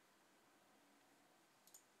bummer.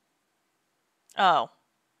 Oh.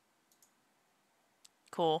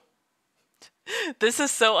 Cool. This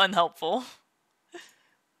is so unhelpful.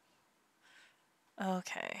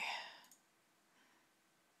 Okay.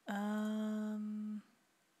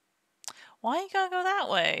 Why you gotta go that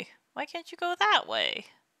way? Why can't you go that way?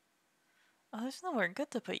 Oh, there's nowhere good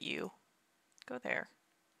to put you. Go there.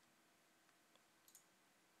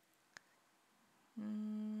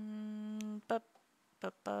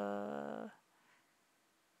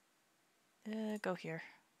 Go here.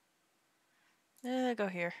 Go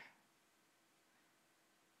here.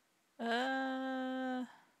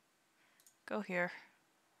 Go here.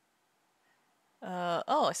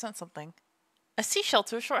 Oh, I sent something. A seashell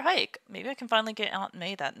to a short hike. Maybe I can finally get Aunt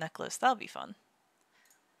May that necklace. That'll be fun.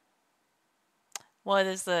 What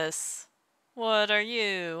is this? What are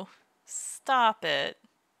you? Stop it.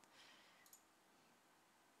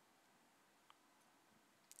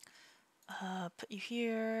 Put you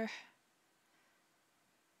here.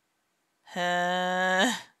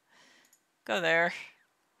 Go there.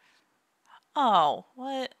 Oh,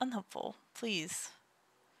 what? Unhelpful. Please.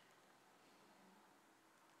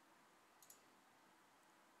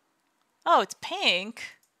 Oh, it's pink?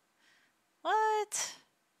 What?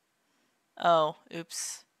 Oh,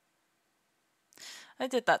 oops. I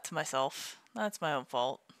did that to myself. That's my own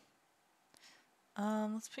fault.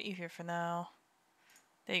 Let's put you here for now.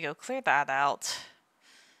 There you go, clear that out.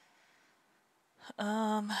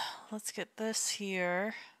 Let's get this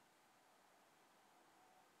here.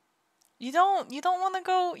 You don't want to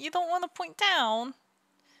go, you don't want to point down.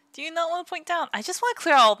 Do you not want to point down? I just want to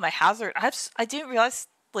clear all of my hazard. I didn't realize,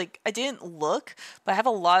 like, I didn't look, but I have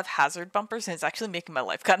a lot of hazard bumpers and it's actually making my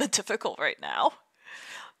life kind of difficult right now.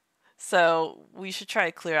 So we should try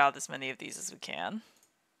to clear out as many of these as we can.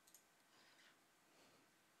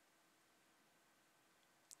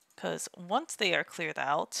 Because once they are cleared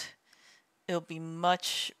out, it'll be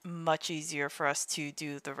much, much easier for us to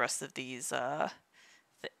do the rest of these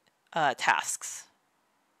tasks.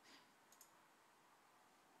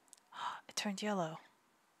 It turned yellow.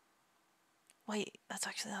 Wait, that's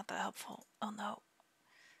actually not that helpful. Oh no.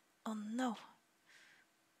 Oh no.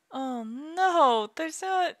 Oh no. There's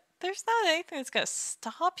not anything that's gonna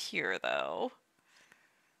stop here though.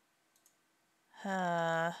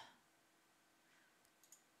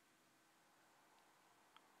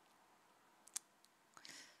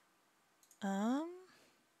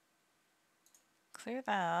 Clear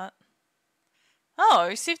that. Oh, I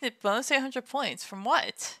received a bonus 800 points. From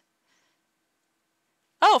what?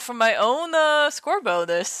 Oh, from my own score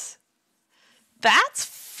bonus. That's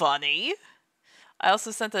funny. I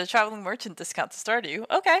also sent a traveling merchant discount to Stardew.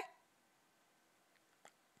 Okay.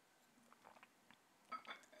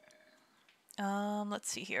 Let's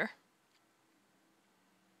see here.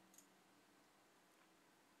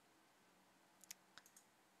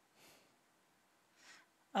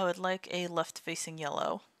 I would like a left-facing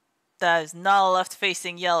yellow. That is not a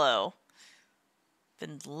left-facing yellow.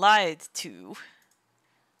 Been lied to.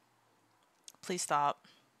 Please stop.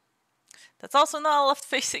 That's also not a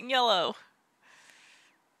left-facing yellow.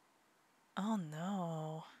 Oh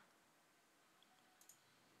no.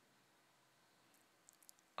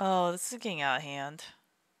 Oh, this is getting out of hand.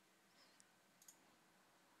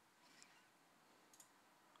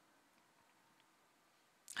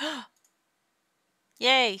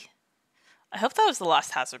 Yay! I hope that was the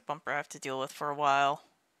last hazard bumper I have to deal with for a while.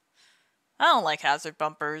 I don't like hazard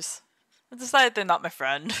bumpers. I decided they're not my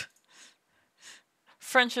friend.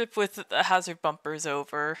 Friendship with a hazard bumper is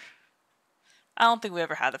over. I don't think we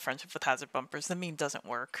ever had a friendship with hazard bumpers. The meme doesn't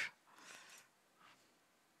work.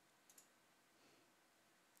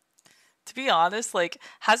 To be honest, like,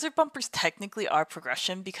 hazard bumpers technically are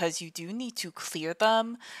progression because you do need to clear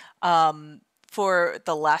them for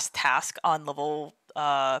the last task on level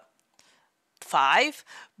 5.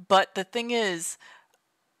 But the thing is,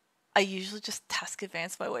 I usually just task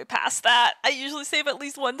advance my way past that. I usually save at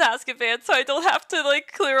least one task advance so I don't have to,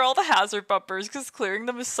 like, clear all the hazard bumpers because clearing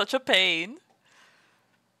them is such a pain.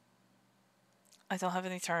 I don't have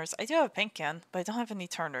any turners. I do have a paint can, but I don't have any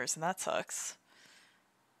turners, and that sucks.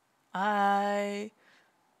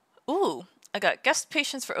 Ooh, I got guest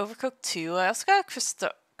patience for Overcooked 2. I also got a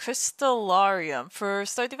Crystallarium for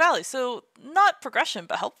Stardew Valley, so not progression,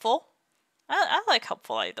 but helpful. I like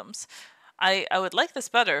helpful items. I would like this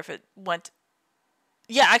better if it went...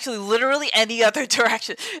 Yeah, actually, literally any other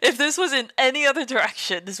direction. If this was in any other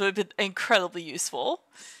direction, this would have been incredibly useful.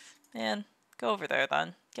 Man, go over there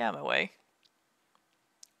then. Get out of my way.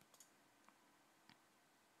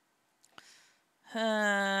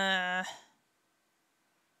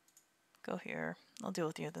 Go here. I'll deal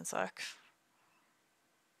with you in a sec.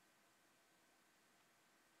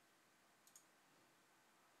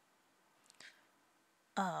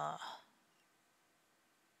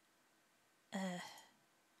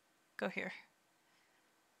 Go here.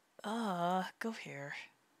 Go here.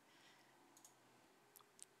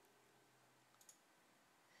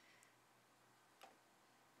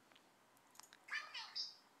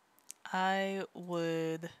 I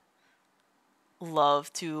would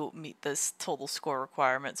love to meet this total score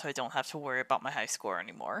requirement so I don't have to worry about my high score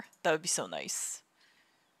anymore. That would be so nice.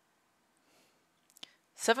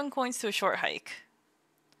 7 coins to a short hike.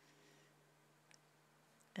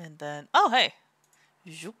 And then, oh hey!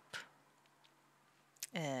 Zoop.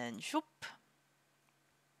 And zoop.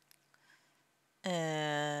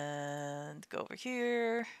 And go over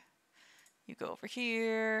here. You go over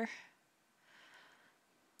here.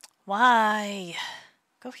 Why?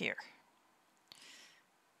 Go here.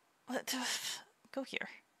 What? Go here.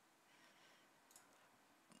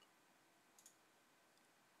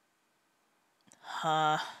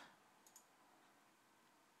 Huh.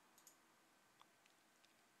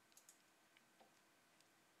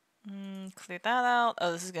 Clear that out.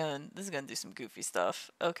 Oh, this is gonna do some goofy stuff.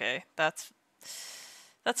 Okay, that's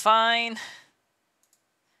fine.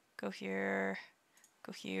 Go here.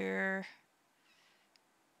 Go here.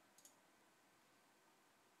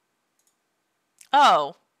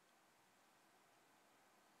 Oh.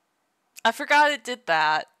 I forgot it did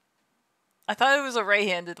that. I thought it was a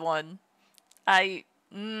right-handed one.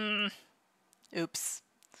 Oops.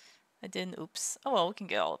 I didn't. Oops. Oh well, we can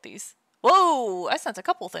get all of these. Whoa! I sent a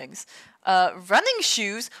couple things. Running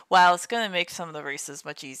shoes. Wow, it's gonna make some of the races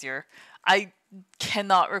much easier. I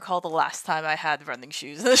cannot recall the last time I had running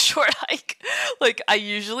shoes in a short hike. Like, I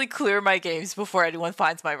usually clear my games before anyone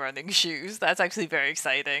finds my running shoes. That's actually very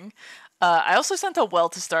exciting. I also sent a well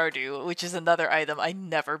to Stardew, which is another item I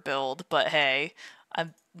never build, but hey,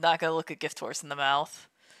 I'm not gonna look a gift horse in the mouth.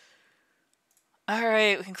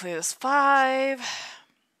 Alright, we can clear this 5.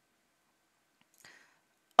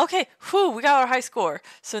 Okay, whew, we got our high score.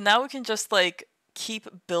 So now we can just, like, keep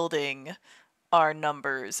building our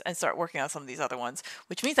numbers and start working on some of these other ones,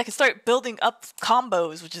 which means I can start building up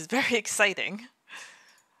combos, which is very exciting.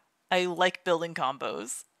 I like building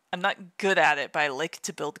combos. I'm not good at it, but I like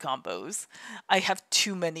to build combos. I have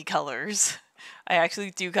too many colors. I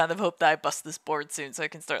actually do kind of hope that I bust this board soon so I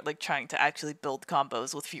can start, like, trying to actually build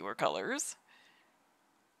combos with fewer colors.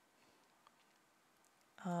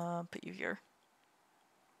 Put you here.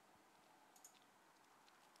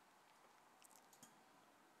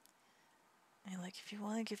 And, like, if you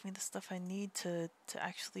want to give me the stuff I need to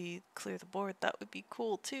actually clear the board, that would be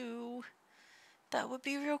cool too. That would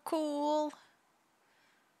be real cool.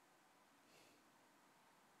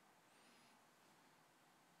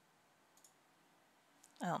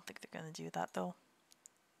 I don't think they're gonna do that though.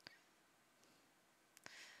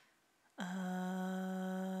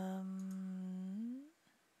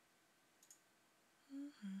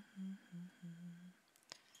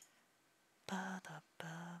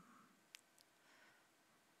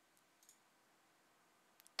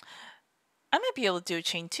 I might be able to do a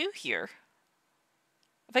chain 2 here.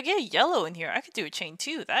 If I get a yellow in here, I could do a chain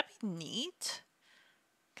 2. That'd be neat.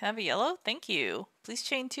 Can I have a yellow? Thank you. Please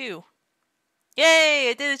chain 2. Yay!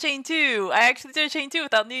 I did a chain 2! I actually did a chain 2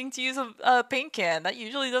 without needing to use a paint can. That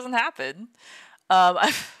usually doesn't happen.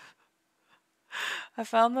 I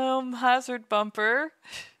found the hazard bumper.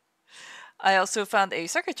 I also found a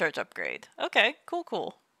circuit charge upgrade. Okay, cool,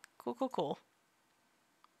 cool. Cool, cool, cool.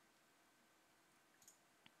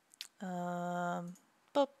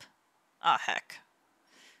 Boop. Ah, heck.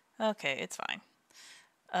 Okay, it's fine.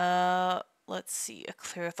 Let's see. A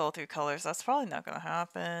clear with all 3 colors. That's probably not gonna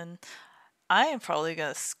happen. I am probably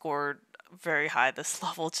gonna score very high this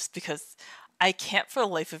level just because I can't for the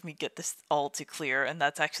life of me get this all to clear, and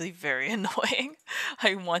that's actually very annoying.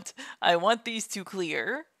 I want these to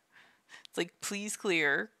clear. It's like, please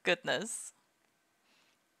clear. Goodness.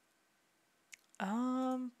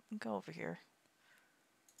 Go over here.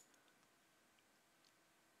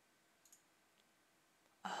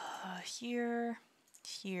 Here.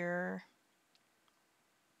 Here.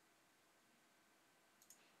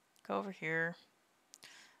 Go over here.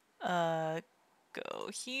 Go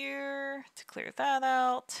here to clear that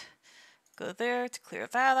out. Go there to clear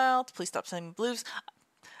that out. Please stop sending me blues.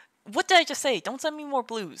 What did I just say? Don't send me more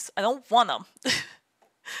blues. I don't want them.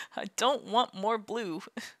 I don't want more blue.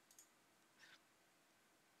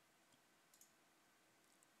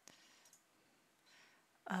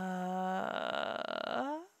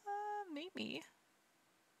 Maybe.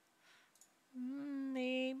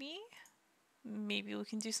 Maybe we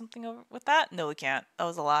can do something over with that? No, we can't. That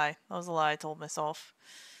was a lie. That was a lie I told myself.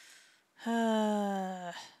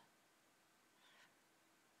 I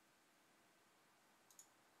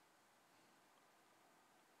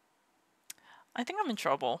think I'm in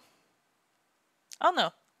trouble. Oh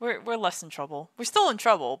no, we're less in trouble. We're still in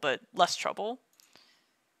trouble, but less trouble.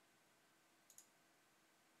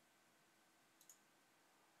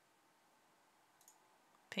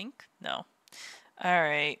 Pink? No.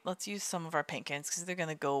 Alright, let's use some of our paint cans because they're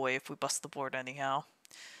gonna go away if we bust the board anyhow.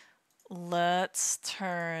 Let's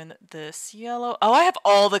turn this yellow. Oh, I have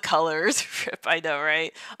all the colors. Rip, I know,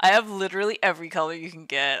 right? I have literally every color you can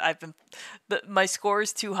get. My score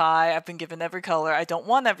is too high. I've been given every color. I don't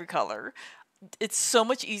want every color. It's so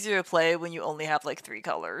much easier to play when you only have like 3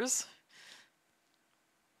 colors.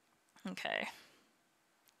 Okay.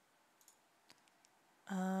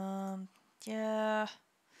 Yeah.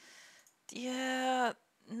 Yeah.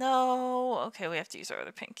 No. Okay, we have to use our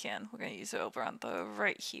other paint can. We're gonna use it over on the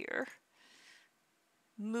right here.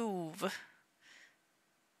 Move.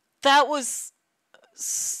 That was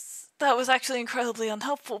actually incredibly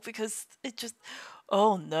unhelpful because it just...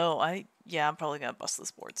 Oh no, yeah, I'm probably gonna bust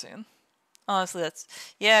this board soon. Honestly,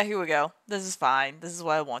 yeah, here we go. This is fine. This is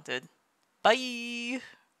what I wanted. Bye!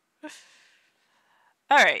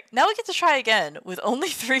 Alright, now we get to try again with only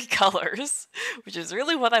 3 colors, which is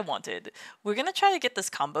really what I wanted. We're gonna try to get this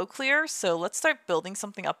combo clear, so let's start building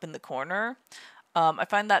something up in the corner. I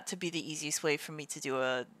find that to be the easiest way for me to do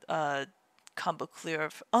a combo clear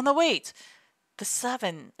of... Oh no, wait! The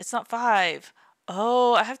 7! It's not 5!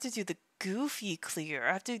 Oh, I have to do the goofy clear.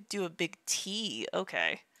 I have to do a big T.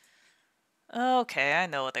 Okay. Okay, I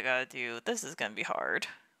know what I gotta do. This is gonna be hard.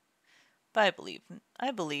 But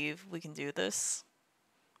I believe we can do this.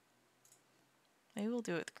 Maybe we'll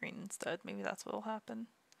do it with green instead. Maybe that's what'll happen.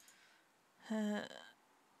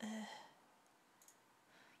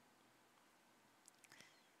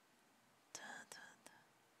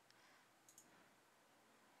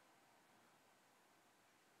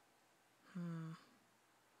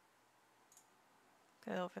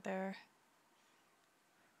 Go over there.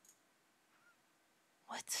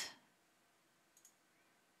 What?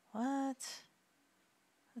 What?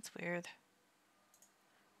 That's weird.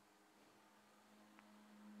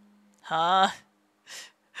 Huh?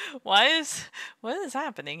 What is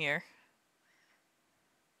happening here?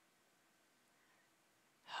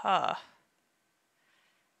 Huh.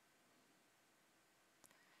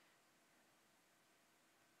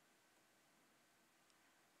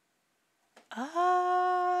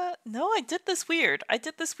 No, I did this weird. I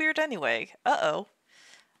did this weird anyway. Uh-oh.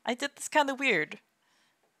 I did this kind of weird.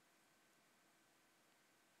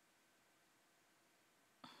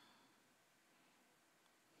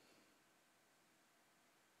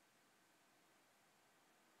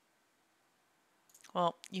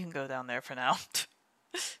 Well, you can go down there for now.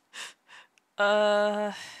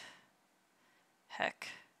 Heck.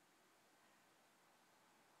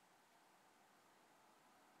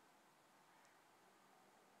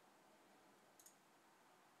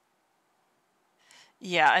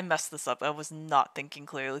 Yeah, I messed this up. I was not thinking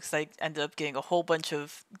clearly because I ended up getting a whole bunch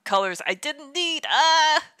of colors I didn't need.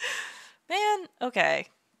 Man, okay.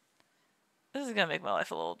 This is gonna make my life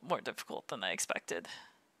a little more difficult than I expected.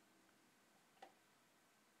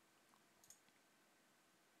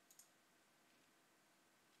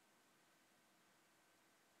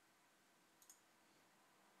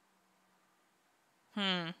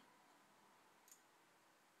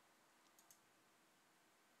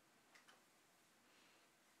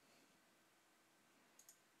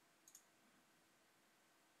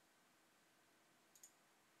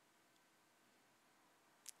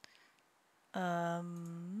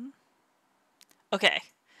 Okay.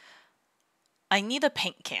 I need a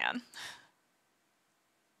paint can.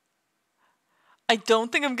 I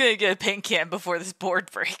don't think I'm gonna get a paint can before this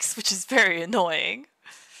board breaks, which is very annoying.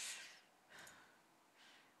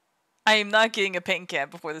 I am not getting a paint can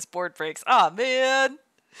before this board breaks. Aw, man!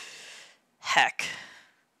 Heck.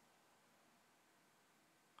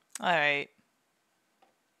 Alright.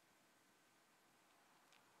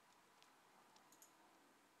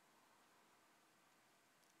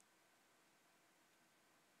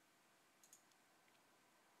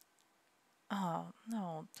 Oh,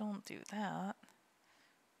 no, don't do that.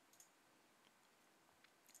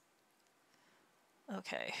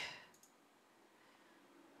 Okay.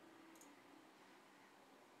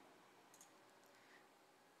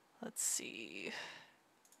 Let's see.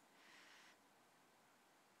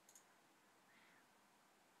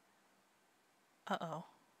 Uh-oh.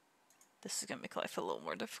 This is gonna make life a little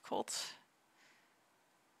more difficult.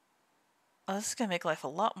 Oh, this is gonna make life a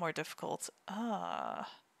lot more difficult.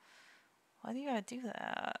 Why do you gotta do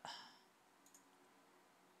that?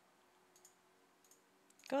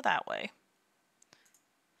 Go that way.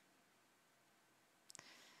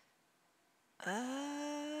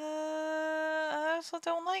 I also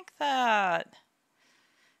don't like that.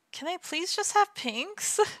 Can I please just have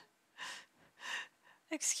pinks?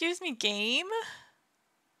 Excuse me, game?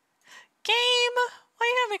 Game? Why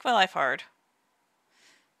you gotta make my life hard?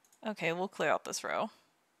 Okay, we'll clear out this row.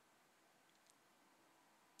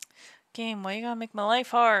 Game, why you gotta make my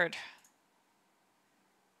life hard?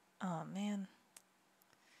 Oh, man.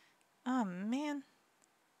 Oh, man.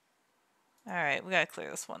 Alright, we gotta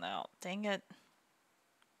clear this one out. Dang it.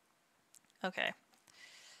 Okay.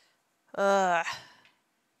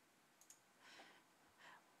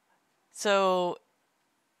 So,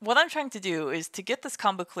 what I'm trying to do is to get this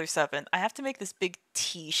combo clear 7, I have to make this big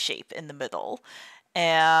T shape in the middle.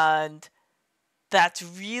 And that's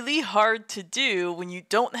really hard to do when you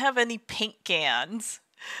don't have any paint cans.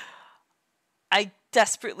 I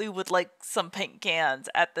desperately would like some paint cans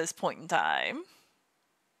at this point in time.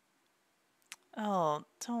 Oh,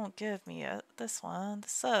 don't give me this one.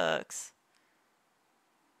 This sucks.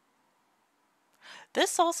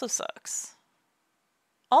 This also sucks.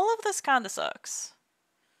 All of this kinda sucks.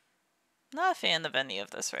 Not a fan of any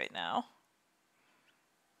of this right now.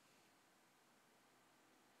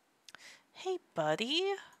 Hey,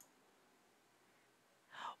 buddy.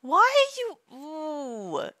 Why are you...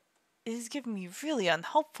 Ooh. It is giving me really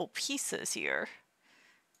unhelpful pieces here.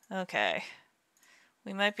 Okay.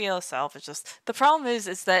 We might be able to salvage this. The problem is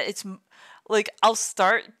that it's like I'll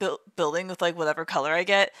start building with like whatever color I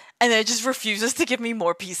get, and then it just refuses to give me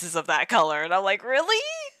more pieces of that color, and I'm like, really?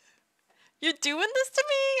 You're doing this to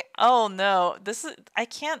me? Oh no, this is I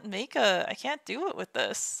can't do it with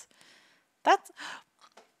this. That's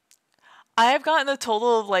I have gotten a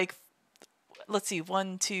total of like, let's see,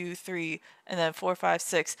 1, 2, 3, and then 4, 5,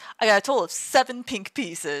 6. I got a total of 7 pink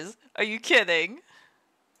pieces. Are you kidding?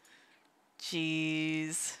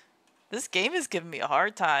 Jeez. This game is giving me a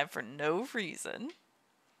hard time for no reason.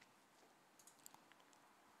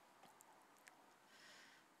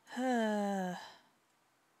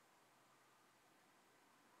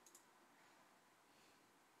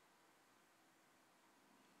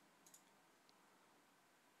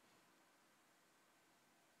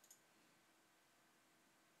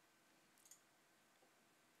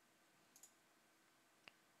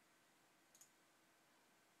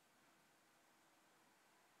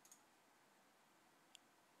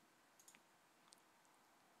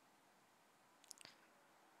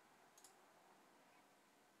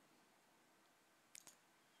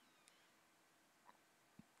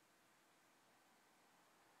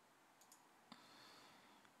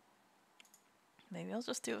 Maybe I'll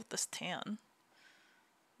just do it with this tan.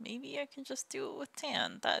 Maybe I can just do it with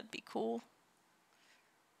tan. That'd be cool.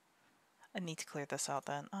 I need to clear this out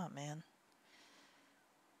then. Oh man.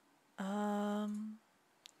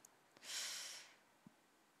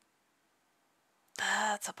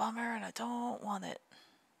 That's a bummer and I don't want it.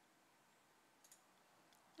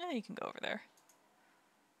 Yeah, you can go over there.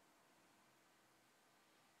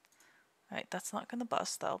 Alright, that's not gonna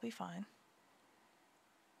bust. That'll be fine.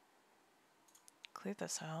 Clear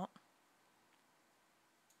this out.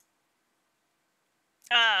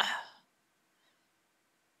 Ah!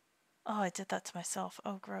 Oh, I did that to myself.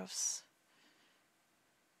 Oh, gross.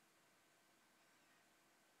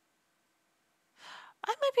 I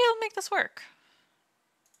might be able to make this work.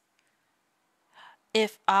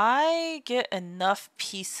 If I get enough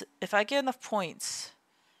points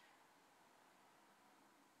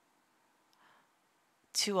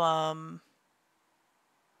to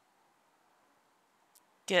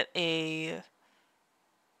get a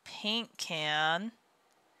paint can.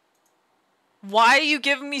 Why are you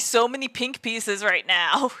giving me so many pink pieces right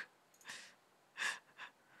now?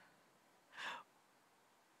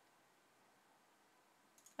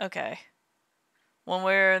 Okay. One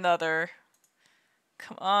way or another.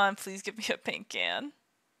 Come on, please give me a paint can.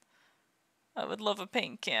 I would love a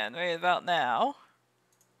paint can right about now.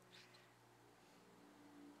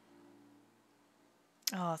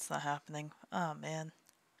 Oh, it's not happening. Oh, man.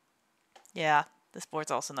 Yeah, this board's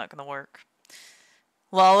also not gonna work.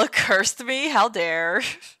 Lala cursed me? How dare.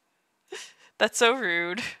 That's so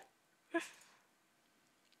rude.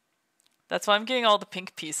 That's why I'm getting all the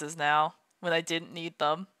pink pieces now, when I didn't need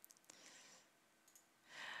them.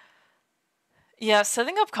 Yeah,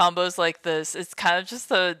 setting up combos like this, it's kind of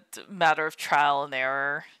just a matter of trial and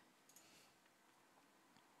error.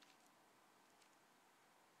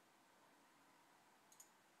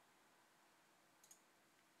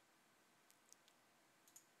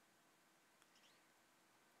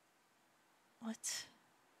 What?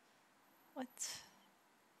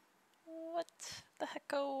 What the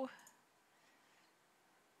hecko?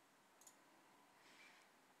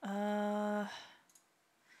 Can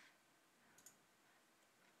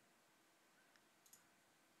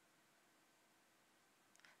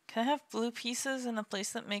I have blue pieces in a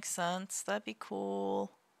place that makes sense? That'd be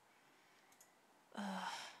cool.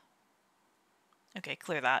 Okay,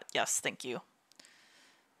 clear that. Yes, thank you.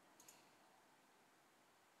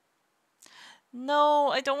 No,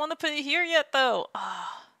 I don't want to put it here yet, though.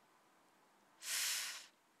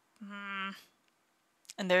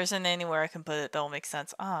 And there isn't anywhere I can put it that will make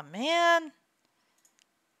sense. Ah, man.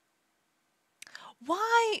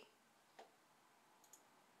 Why?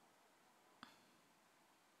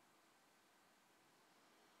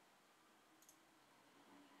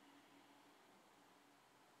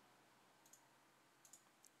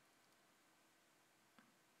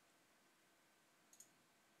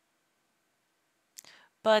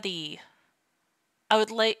 Buddy. I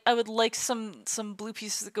would like some blue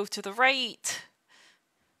pieces to go to the right.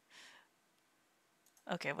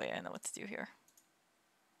 Okay, wait, I know what to do here.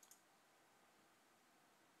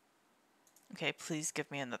 Okay, please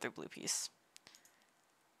give me another blue piece.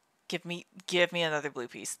 Give me another blue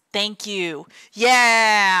piece. Thank you.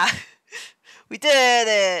 Yeah! We did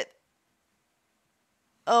it!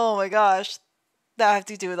 Oh my gosh. Now I have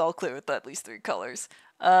to do it all clear with at least 3 colors.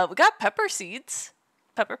 We got pepper seeds.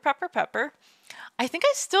 Pepper, pepper, pepper. I think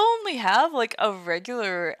I still only have like a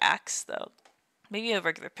regular axe though. Maybe a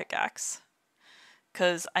regular pickaxe.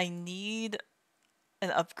 Because I need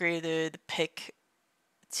an upgraded pick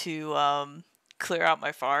to clear out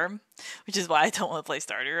my farm, which is why I don't want to play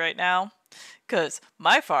starter right now. Because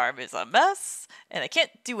my farm is a mess, and I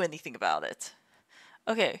can't do anything about it.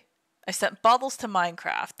 Okay, I sent bottles to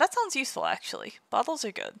Minecraft. That sounds useful, actually. Bottles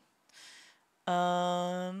are good.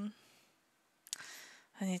 I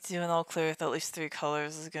need to do an all clear with at least 3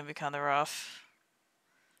 colors. This is gonna be kind of rough.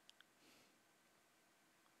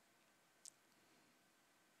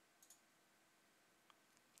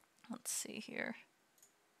 Let's see here.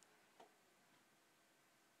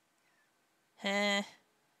 Oh,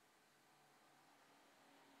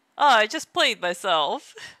 I just played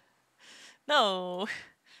myself. No,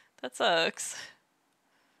 that sucks.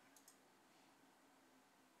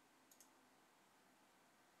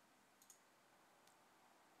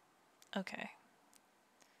 Okay.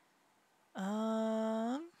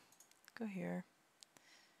 Go here.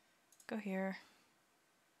 Go here.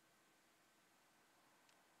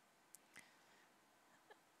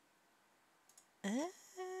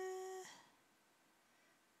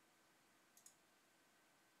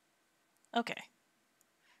 Okay.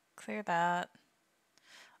 Clear that.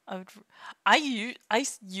 I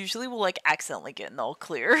usually will like accidentally get an all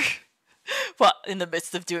clear. Well, in the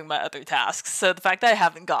midst of doing my other tasks. So the fact that I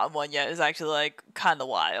haven't gotten one yet is actually like kind of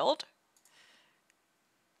wild.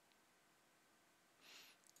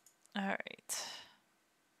 All right.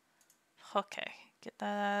 Okay, get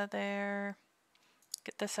that out of there.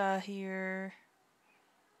 Get this out of here.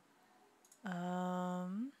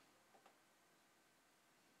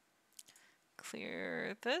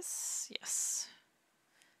 Clear this. Yes.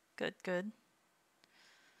 Good, good.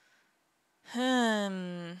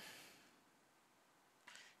 I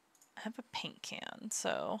have a paint can,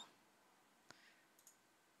 so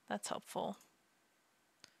that's helpful.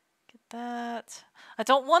 Get that. I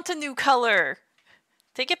don't want a new color.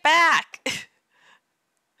 Take it back.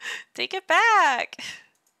 Take it back.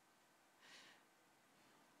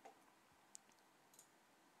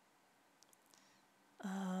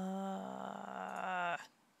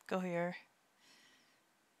 Go here.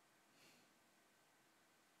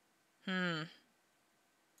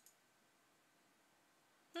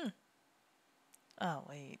 Oh,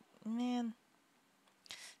 wait. Man.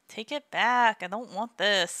 Take it back. I don't want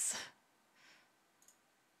this.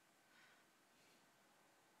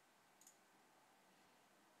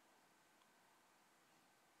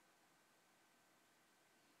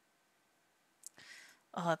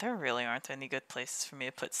 Oh, there really aren't any good places for me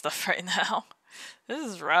to put stuff right now. This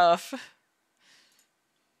is rough.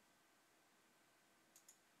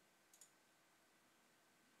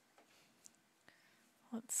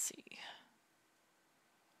 Let's see.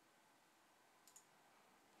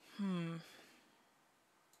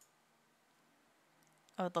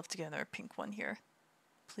 I would love to get another pink one here.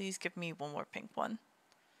 Please give me one more pink one.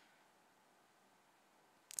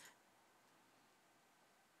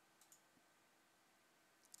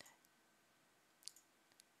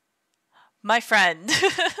 My friend.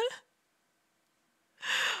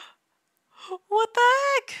 What the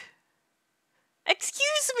heck?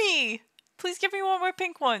 Excuse me! Please give me one more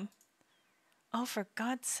pink one. Oh, for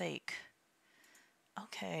God's sake.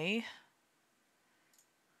 Okay.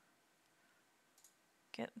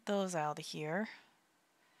 Get those out of here.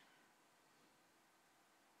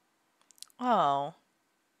 Oh.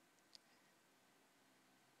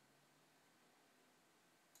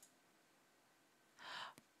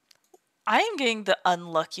 I am getting the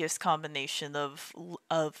unluckiest combination of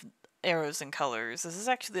arrows and colors. This is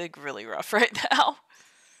actually like really rough right now.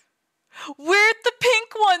 Where'd the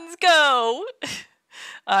pink ones go?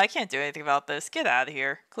 I can't do anything about this. Get out of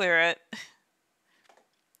here. Clear it.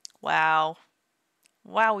 Wow.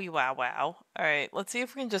 Wowie wow wow. Alright, let's see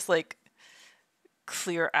if we can just like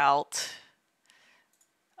clear out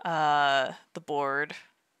the board.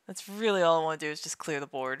 That's really all I want to do is just clear the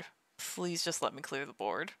board. Please just let me clear the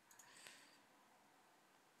board.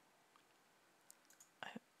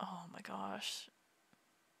 Oh my gosh.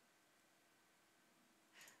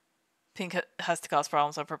 Pink has to cause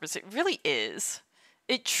problems on purpose. It really is.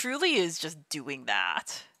 It truly is just doing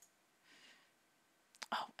that.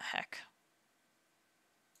 Oh, heck.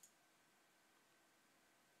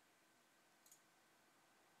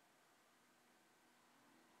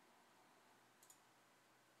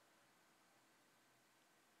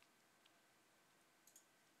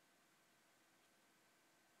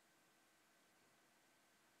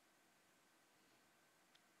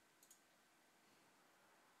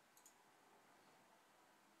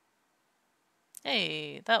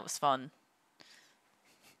 Hey, that was fun.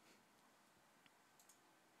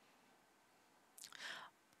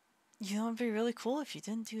 You know, it'd be really cool if you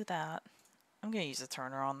didn't do that. I'm gonna use a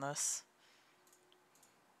turner on this.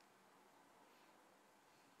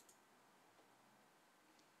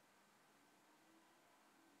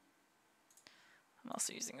 I'm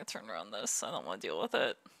also using a turner on this. I don't want to deal with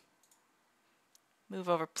it. Move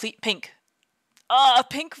over. Please, pink. Ah,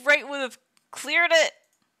 pink right would have cleared it.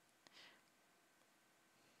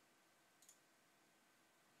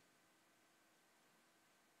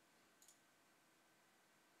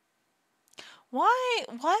 Why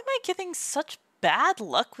am I getting such bad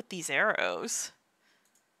luck with these arrows?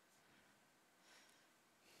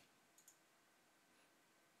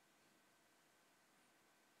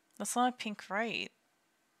 That's not a pink right.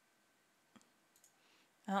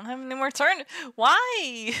 I don't have any more turn.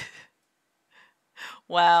 Why?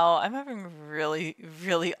 Wow, I'm having really,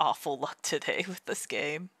 really awful luck today with this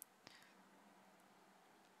game.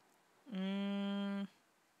 Nah.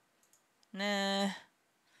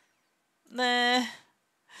 Nah.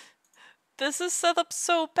 This is set up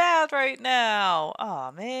so bad right now.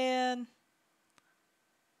 Aw, man.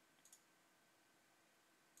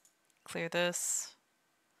 Clear this.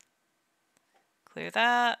 Clear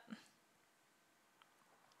that.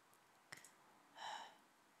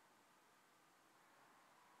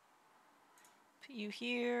 Put you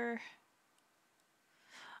here.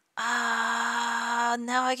 Ah,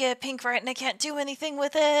 now I get pink right and I can't do anything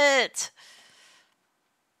with it.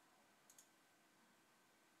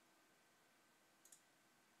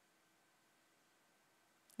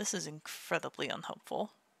 This is incredibly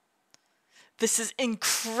unhelpful. This is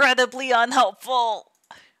incredibly unhelpful.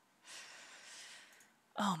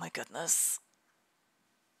 Oh my goodness.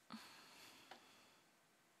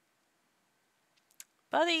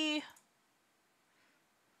 Buddy.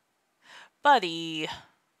 Buddy.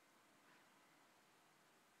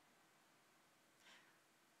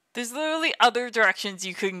 There's literally other directions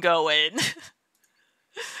you can go in.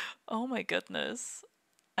 Oh my goodness.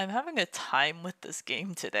 I'm having a time with this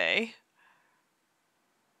game today.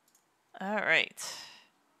 Alright.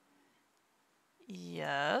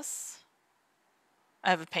 Yes. I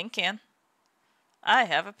have a pink can. I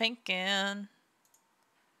have a pink can.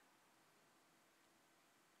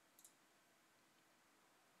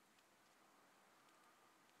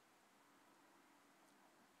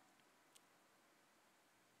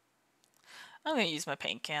 I'm gonna use my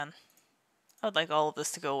paint can. I would like all of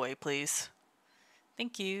this to go away, please.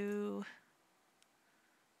 Thank you.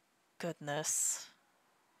 Goodness.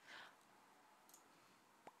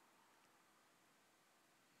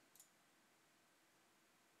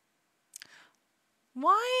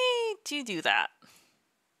 Why do you do that?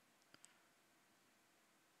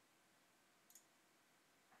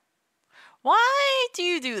 Why do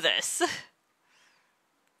you do this?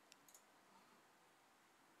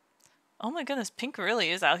 Oh my goodness, pink really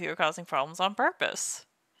is out here causing problems on purpose.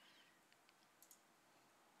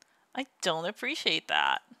 I don't appreciate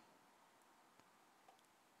that.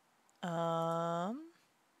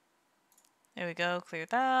 There we go, clear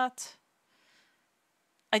that.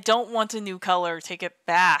 I don't want a new color, take it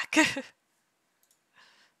back.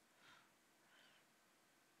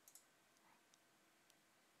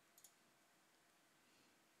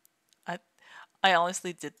 I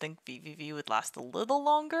honestly did think VVV would last a little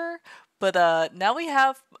longer, but now we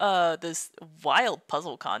have this wild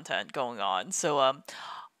puzzle content going on. So oh,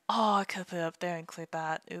 I could put it up there and clear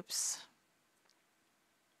that. Oops.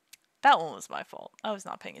 That one was my fault. I was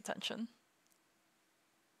not paying attention.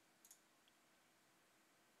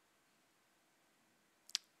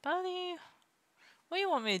 Buddy, what do you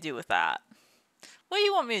want me to do with that? What do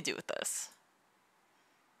you want me to do with this?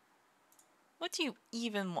 What do you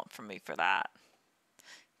even want from me for that?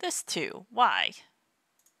 This too. Why?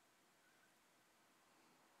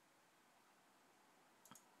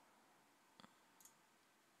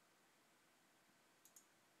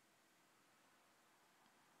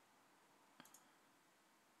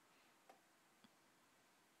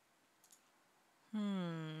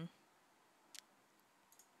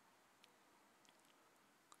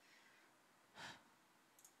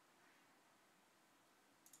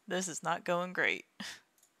 This is not going great.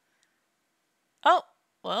 Oh,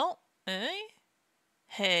 well, hey.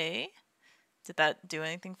 Hey. Did that do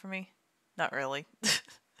anything for me? Not really.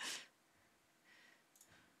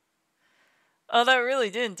 Oh, that really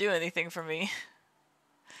didn't do anything for me.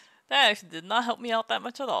 That actually did not help me out that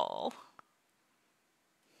much at all.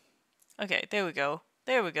 Okay, there we go.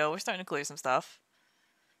 There we go. We're starting to clear some stuff.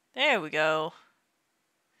 There we go.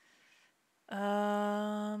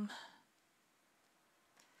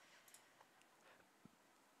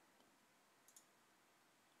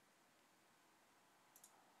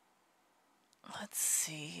 Let's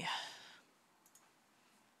see.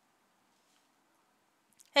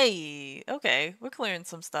 Hey, okay, we're clearing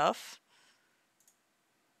some stuff.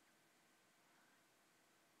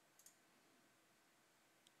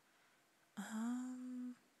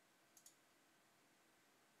 Um,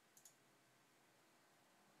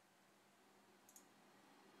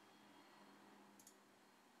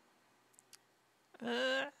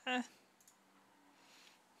 uh,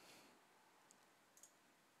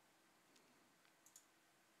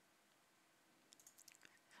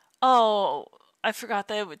 oh, I forgot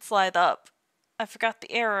that it would slide up. I forgot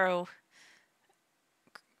the arrow.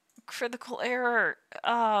 Critical error.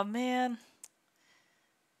 Oh, man.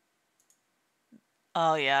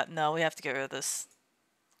 Oh, yeah, no, we have to get rid of this.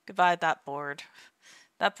 Goodbye, that board.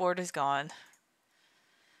 That board is gone.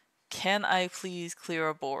 Can I please clear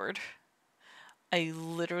a board? I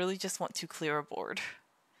literally just want to clear a board.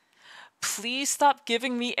 Please stop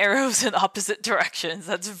giving me arrows in opposite directions.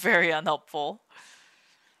 That's very unhelpful.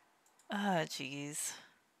 Ah, jeez.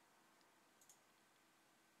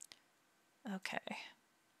 Okay.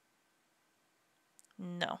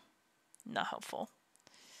 No, not helpful.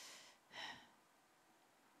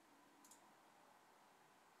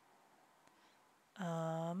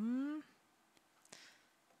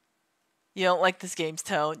 You don't like this game's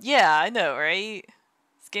tone? Yeah, I know, right?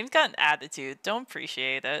 This game's got an attitude. Don't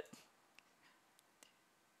appreciate it.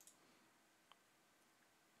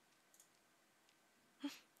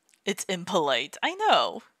 It's impolite. I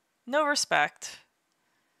know. No respect.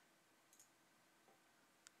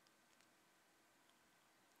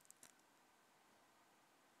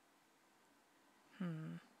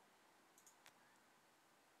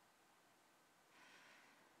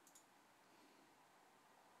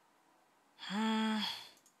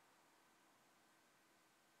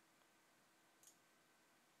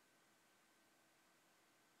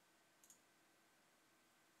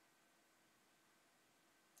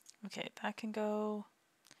 Okay, that can go.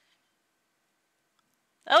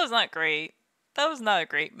 That was not great. That was not a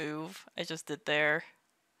great move I just did there.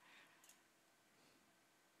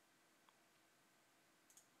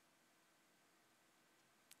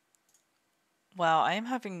 Wow, I am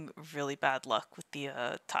having really bad luck with the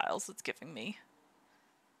tiles it's giving me.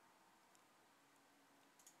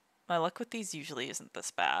 My luck with these usually isn't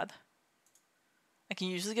this bad. I can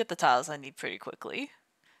usually get the tiles I need pretty quickly.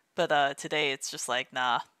 But today it's just like,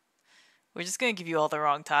 nah. We're just gonna give you all the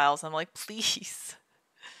wrong tiles. I'm like, please.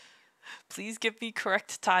 Please give me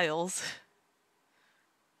correct tiles.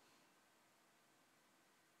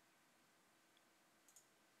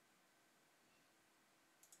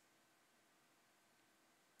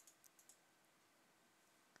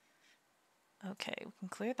 Okay, we can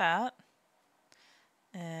clear that.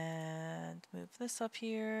 And move this up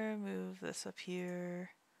here, move this up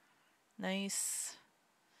here. Nice.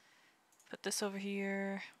 Put this over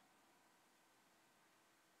here.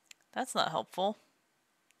 That's not helpful.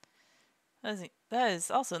 That is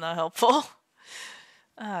also not helpful.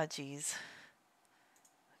 Ah, jeez.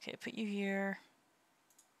 Okay, put you here.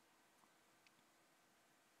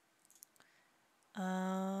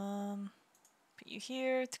 Put you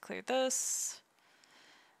here to clear this.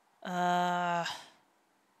 Put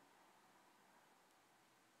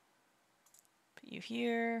you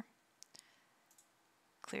here.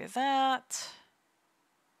 Clear that.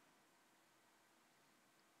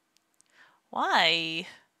 Why?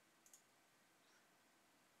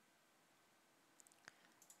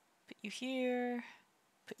 Put you here.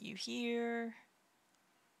 Put you here.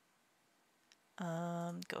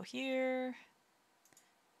 Go here.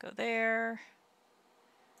 Go there.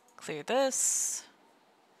 Clear this.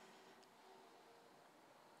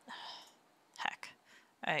 Heck.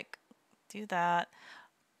 Alright, do that.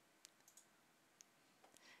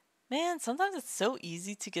 Man, sometimes it's so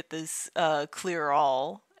easy to get this clear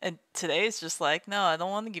all. And today it's just like, no, I don't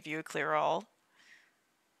want to give you a clear all.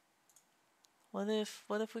 What if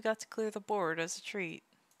we got to clear the board as a treat?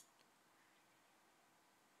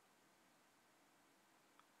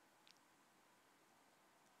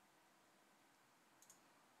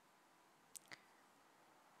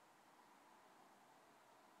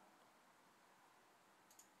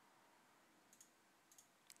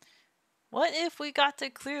 What if we got to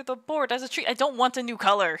clear the board as a treat? I don't want a new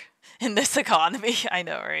color in this economy. I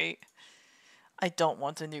know, right? I don't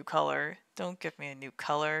want a new color. Don't give me a new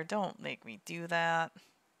color. Don't make me do that.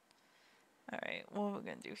 Alright, what we're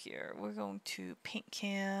going to do here? We're going to paint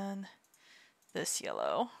can this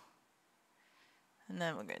yellow. And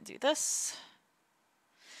then we're going to do this.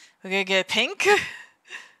 We're going to get pink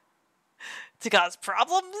to cause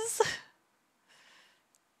problems.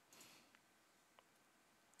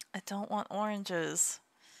 I don't want oranges.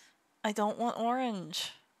 I don't want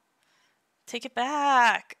orange. Take it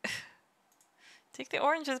back. Take the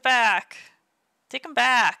oranges back. Take them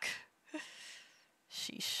back.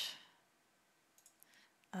 Sheesh.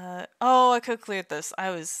 Oh, I could have cleared this. I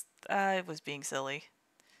was being silly.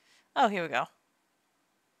 Oh, here we go.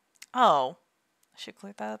 Oh, I should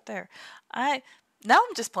clear that up there. Now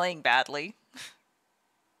I'm just playing badly.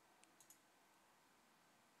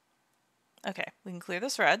 Okay, we can clear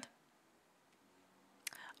this red.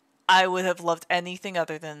 I would have loved anything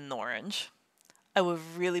other than an orange. I would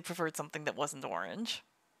have really preferred something that wasn't orange.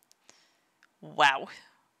 Wow.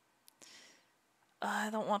 I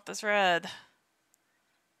don't want this red.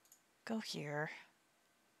 Go here.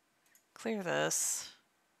 Clear this.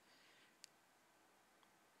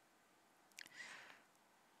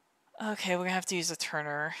 Okay, we're gonna have to use a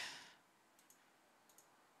turner.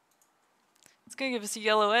 It's gonna give us a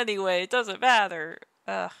yellow anyway, it doesn't matter.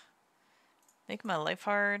 Ugh. Make my life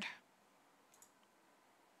hard.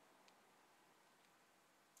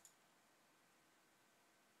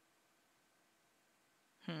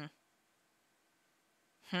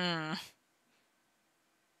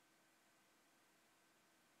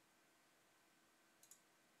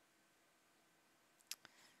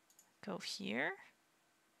 Go here.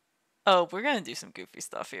 Oh, we're gonna do some goofy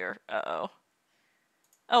stuff here. Uh-oh.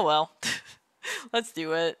 Oh well. Let's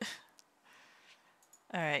do it.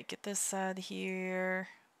 Alright, get this out of here.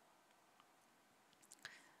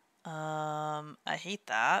 I hate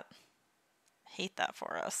that. Hate that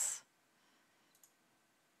for us.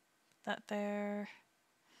 That there.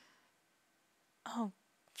 Oh,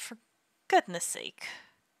 for goodness sake.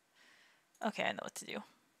 Okay, I know what to do.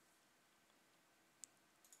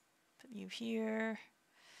 Put you here.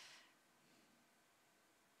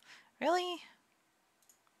 Really?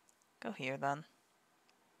 Go here then.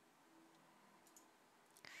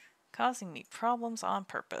 Causing me problems on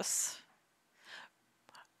purpose.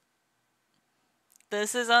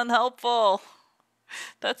 This is unhelpful.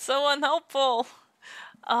 That's so unhelpful.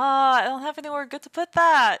 I don't have anywhere good to put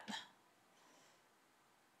that.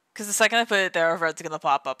 Because the second I put it there, red's gonna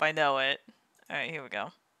pop up. I know it. Alright, here we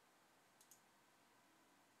go.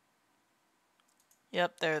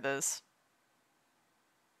 Yep, there it is.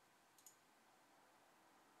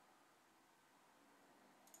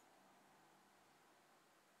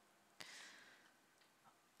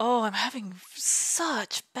 Oh, I'm having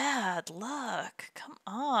such bad luck. Come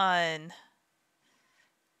on.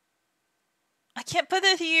 I can't put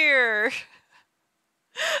it here.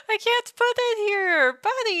 I can't put it here,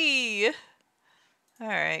 buddy.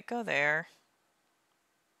 Alright, go there.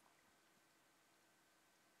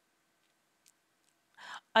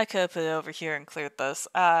 I could have put it over here and cleared this.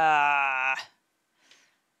 Let's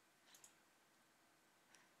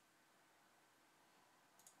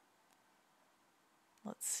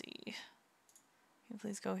see. Can you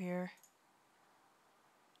please go here?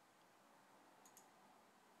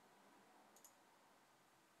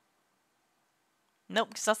 Nope,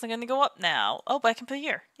 because that's not going to go up now. Oh, but I can put it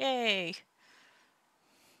here. Yay!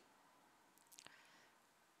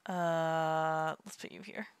 Let's put you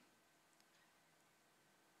here.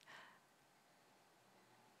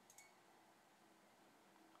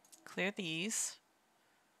 Clear these.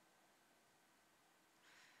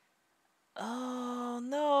 Oh,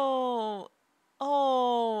 no!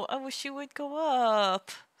 Oh, I wish you would go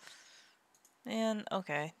up. And,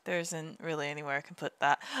 okay, there isn't really anywhere I can put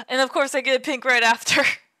that. And of course I get a pink right after.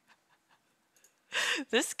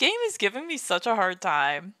 This game is giving me such a hard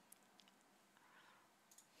time.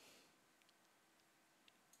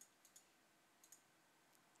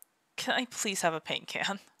 Can I please have a paint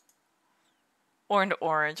can? Or an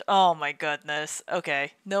orange. Oh my goodness.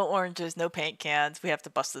 Okay, no oranges, no paint cans. We have to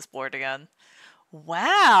bust this board again.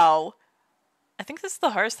 Wow! I think this is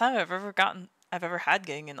the hardest time I've ever had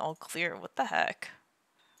getting an all clear. What the heck?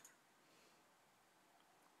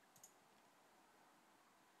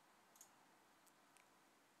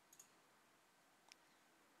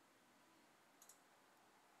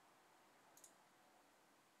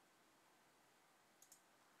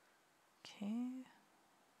 Okay.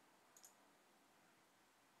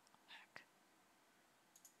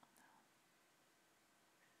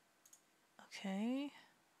 Okay.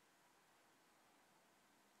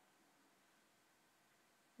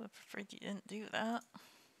 I prefer you didn't do that.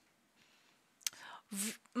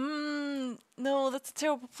 No, that's a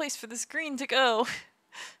terrible place for this green to go.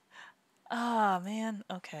 Ah, man.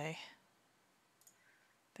 Okay.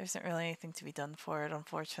 There isn't really anything to be done for it,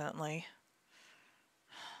 unfortunately.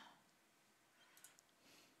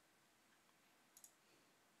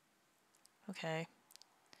 Okay.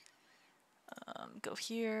 Go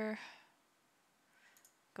here.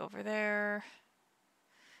 Go over there.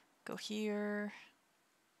 Go here.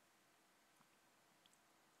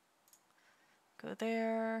 Go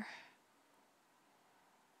there.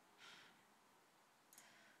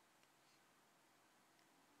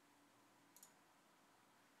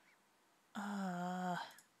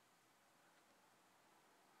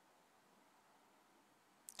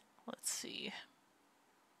 Let's see.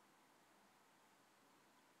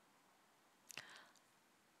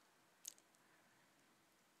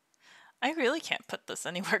 I really can't put this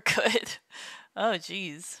anywhere good. Oh,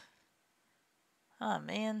 geez. Oh,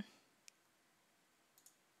 man.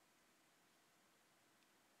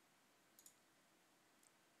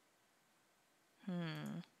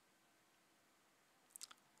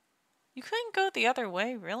 You couldn't go the other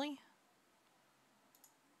way, really?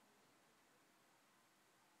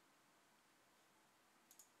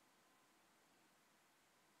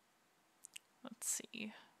 Let's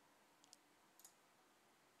see.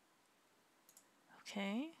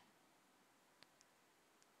 Okay.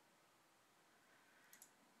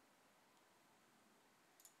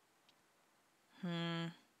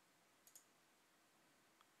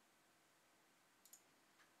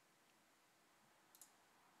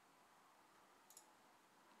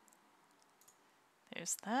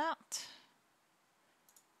 There's that.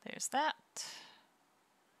 There's that.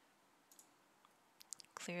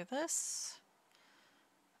 Clear this.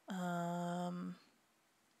 Nothing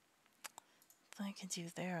I can do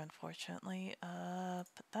there, unfortunately.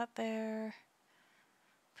 Put that there.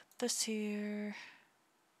 Put this here.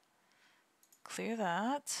 Clear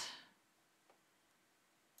that.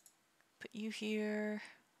 Put you here.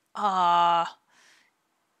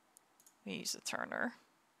 We use a turner.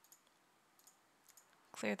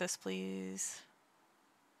 Clear this, please.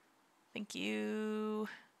 Thank you.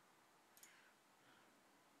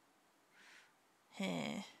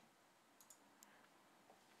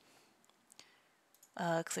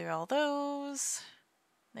 Clear all those.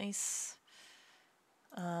 Nice.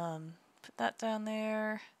 Put that down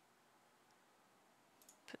there.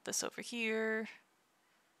 Put this over here.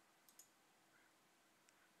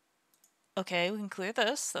 Okay, we can clear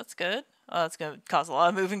this. That's good. Oh, that's gonna cause a lot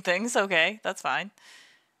of moving things. Okay, that's fine.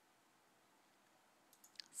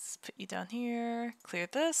 Let's put you down here. Clear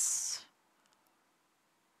this.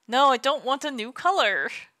 No, I don't want a new color.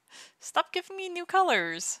 Stop giving me new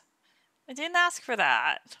colors. I didn't ask for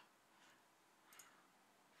that.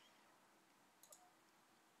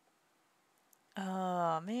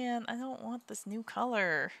 Oh man, I don't want this new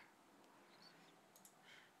color.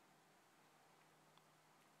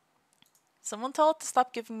 Someone tell it to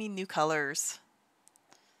stop giving me new colors.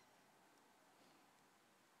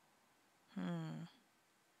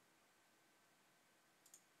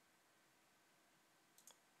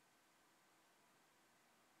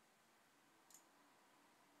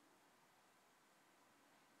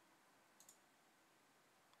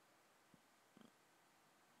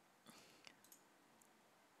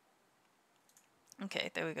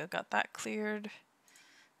 Okay, there we go. Got that cleared.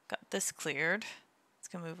 Got this cleared. It's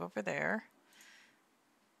gonna move over there.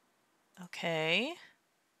 Okay.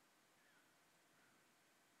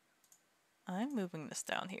 I'm moving this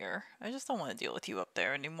down here. I just don't want to deal with you up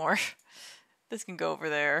there anymore. This can go over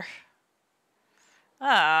there.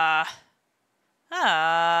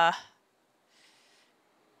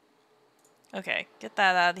 Okay, get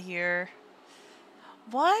that out of here.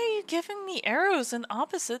 Why are you giving me arrows in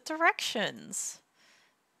opposite directions?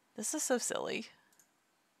 This is so silly.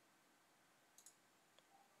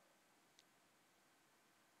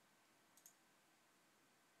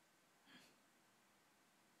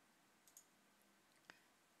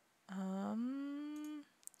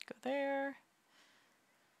 Go there.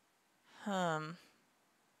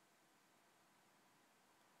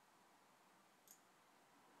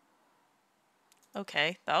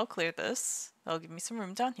 Okay, that'll clear this. That'll give me some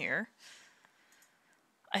room down here.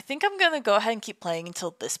 I think I'm gonna go ahead and keep playing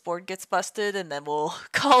until this board gets busted, and then we'll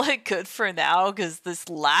call it good for now, because this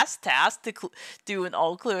last task to do an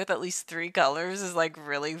all clear with at least 3 colors is like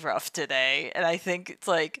really rough today, and I think it's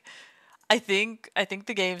like, I think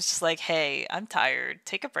the game's just like, hey, I'm tired,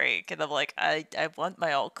 take a break, and I'm like, I want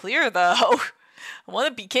my all clear though. I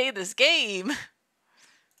want to BK this game.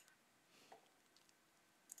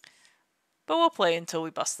 But we'll play until we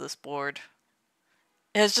bust this board.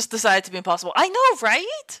 It has just decided to be impossible. I know,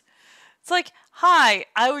 right? It's like, hi,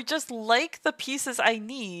 I would just like the pieces I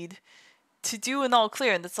need to do an all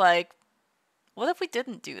clear. And it's like, what if we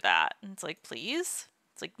didn't do that? And it's like, please?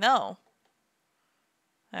 It's like, no.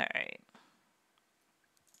 Alright.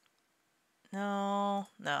 No,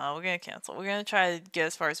 we're gonna cancel. We're gonna try to get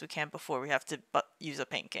as far as we can before we have to use a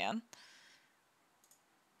paint can.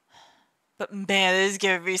 But man, it is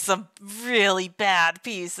giving me some really bad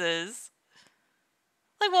pieces.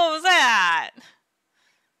 Like, what was that?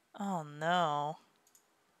 Oh no.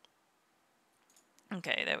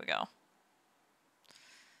 Okay, there we go.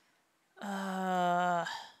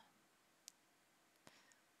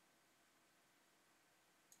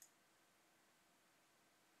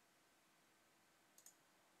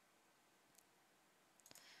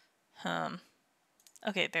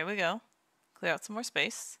 Okay, there we go. Clear out some more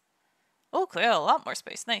space. Oh, clear out a lot more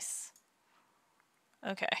space. Nice.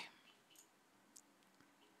 Okay.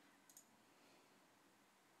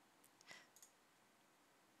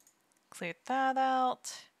 Cleared that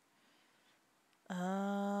out. Put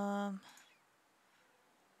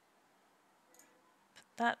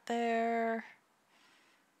that there.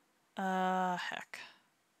 Heck.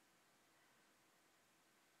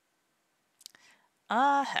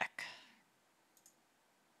 Heck.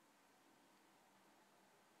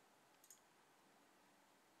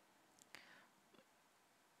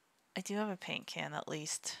 I do have a paint can at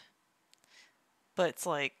least. But it's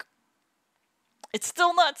like, it's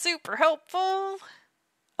still not super helpful.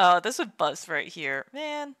 Oh, this would buzz right here.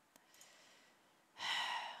 Man.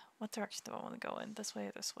 What direction do I want to go in? This way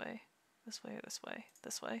or this way? This way or this way?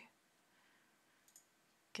 This way.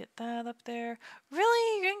 Get that up there.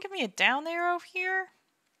 Really? You're gonna give me a down arrow here?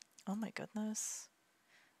 Oh my goodness.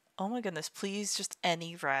 Oh my goodness, please just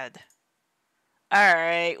any red.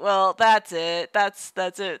 Alright, well that's it. That's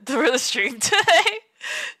it for the stream today.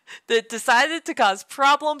 That decided to cause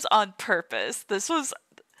problems on purpose. That's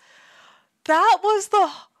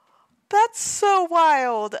so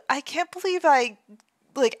wild. I can't believe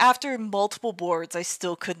like after multiple boards I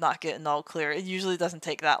still could not get an all clear. It usually doesn't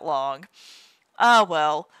take that long. Ah,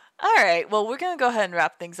 well. Alright, well, we're gonna go ahead and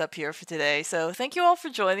wrap things up here for today. So thank you all for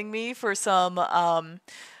joining me for some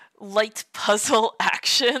light puzzle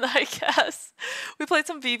action, I guess. We played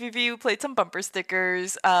some VVV, we played some bumper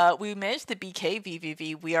stickers. We managed to BK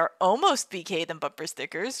VVV. We are almost BK'd in bumper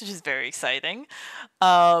stickers, which is very exciting.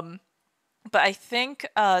 But I think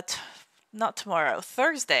not tomorrow,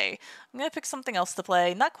 Thursday, I'm gonna pick something else to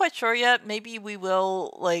play. Not quite sure yet. Maybe we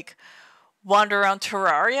will like wander around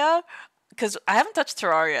Terraria, because I haven't touched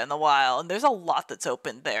Terraria in a while, and there's a lot that's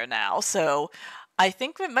open there now. So I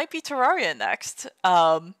think it might be Terraria next.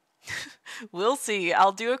 We'll see.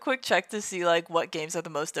 I'll do a quick check to see like what games are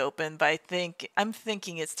the most open, but I'm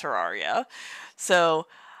thinking it's Terraria. So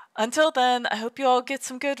until then, I hope you all get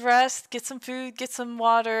some good rest, get some food, get some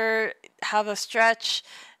water, have a stretch,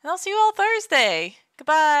 and I'll see you all Thursday.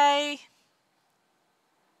 Goodbye.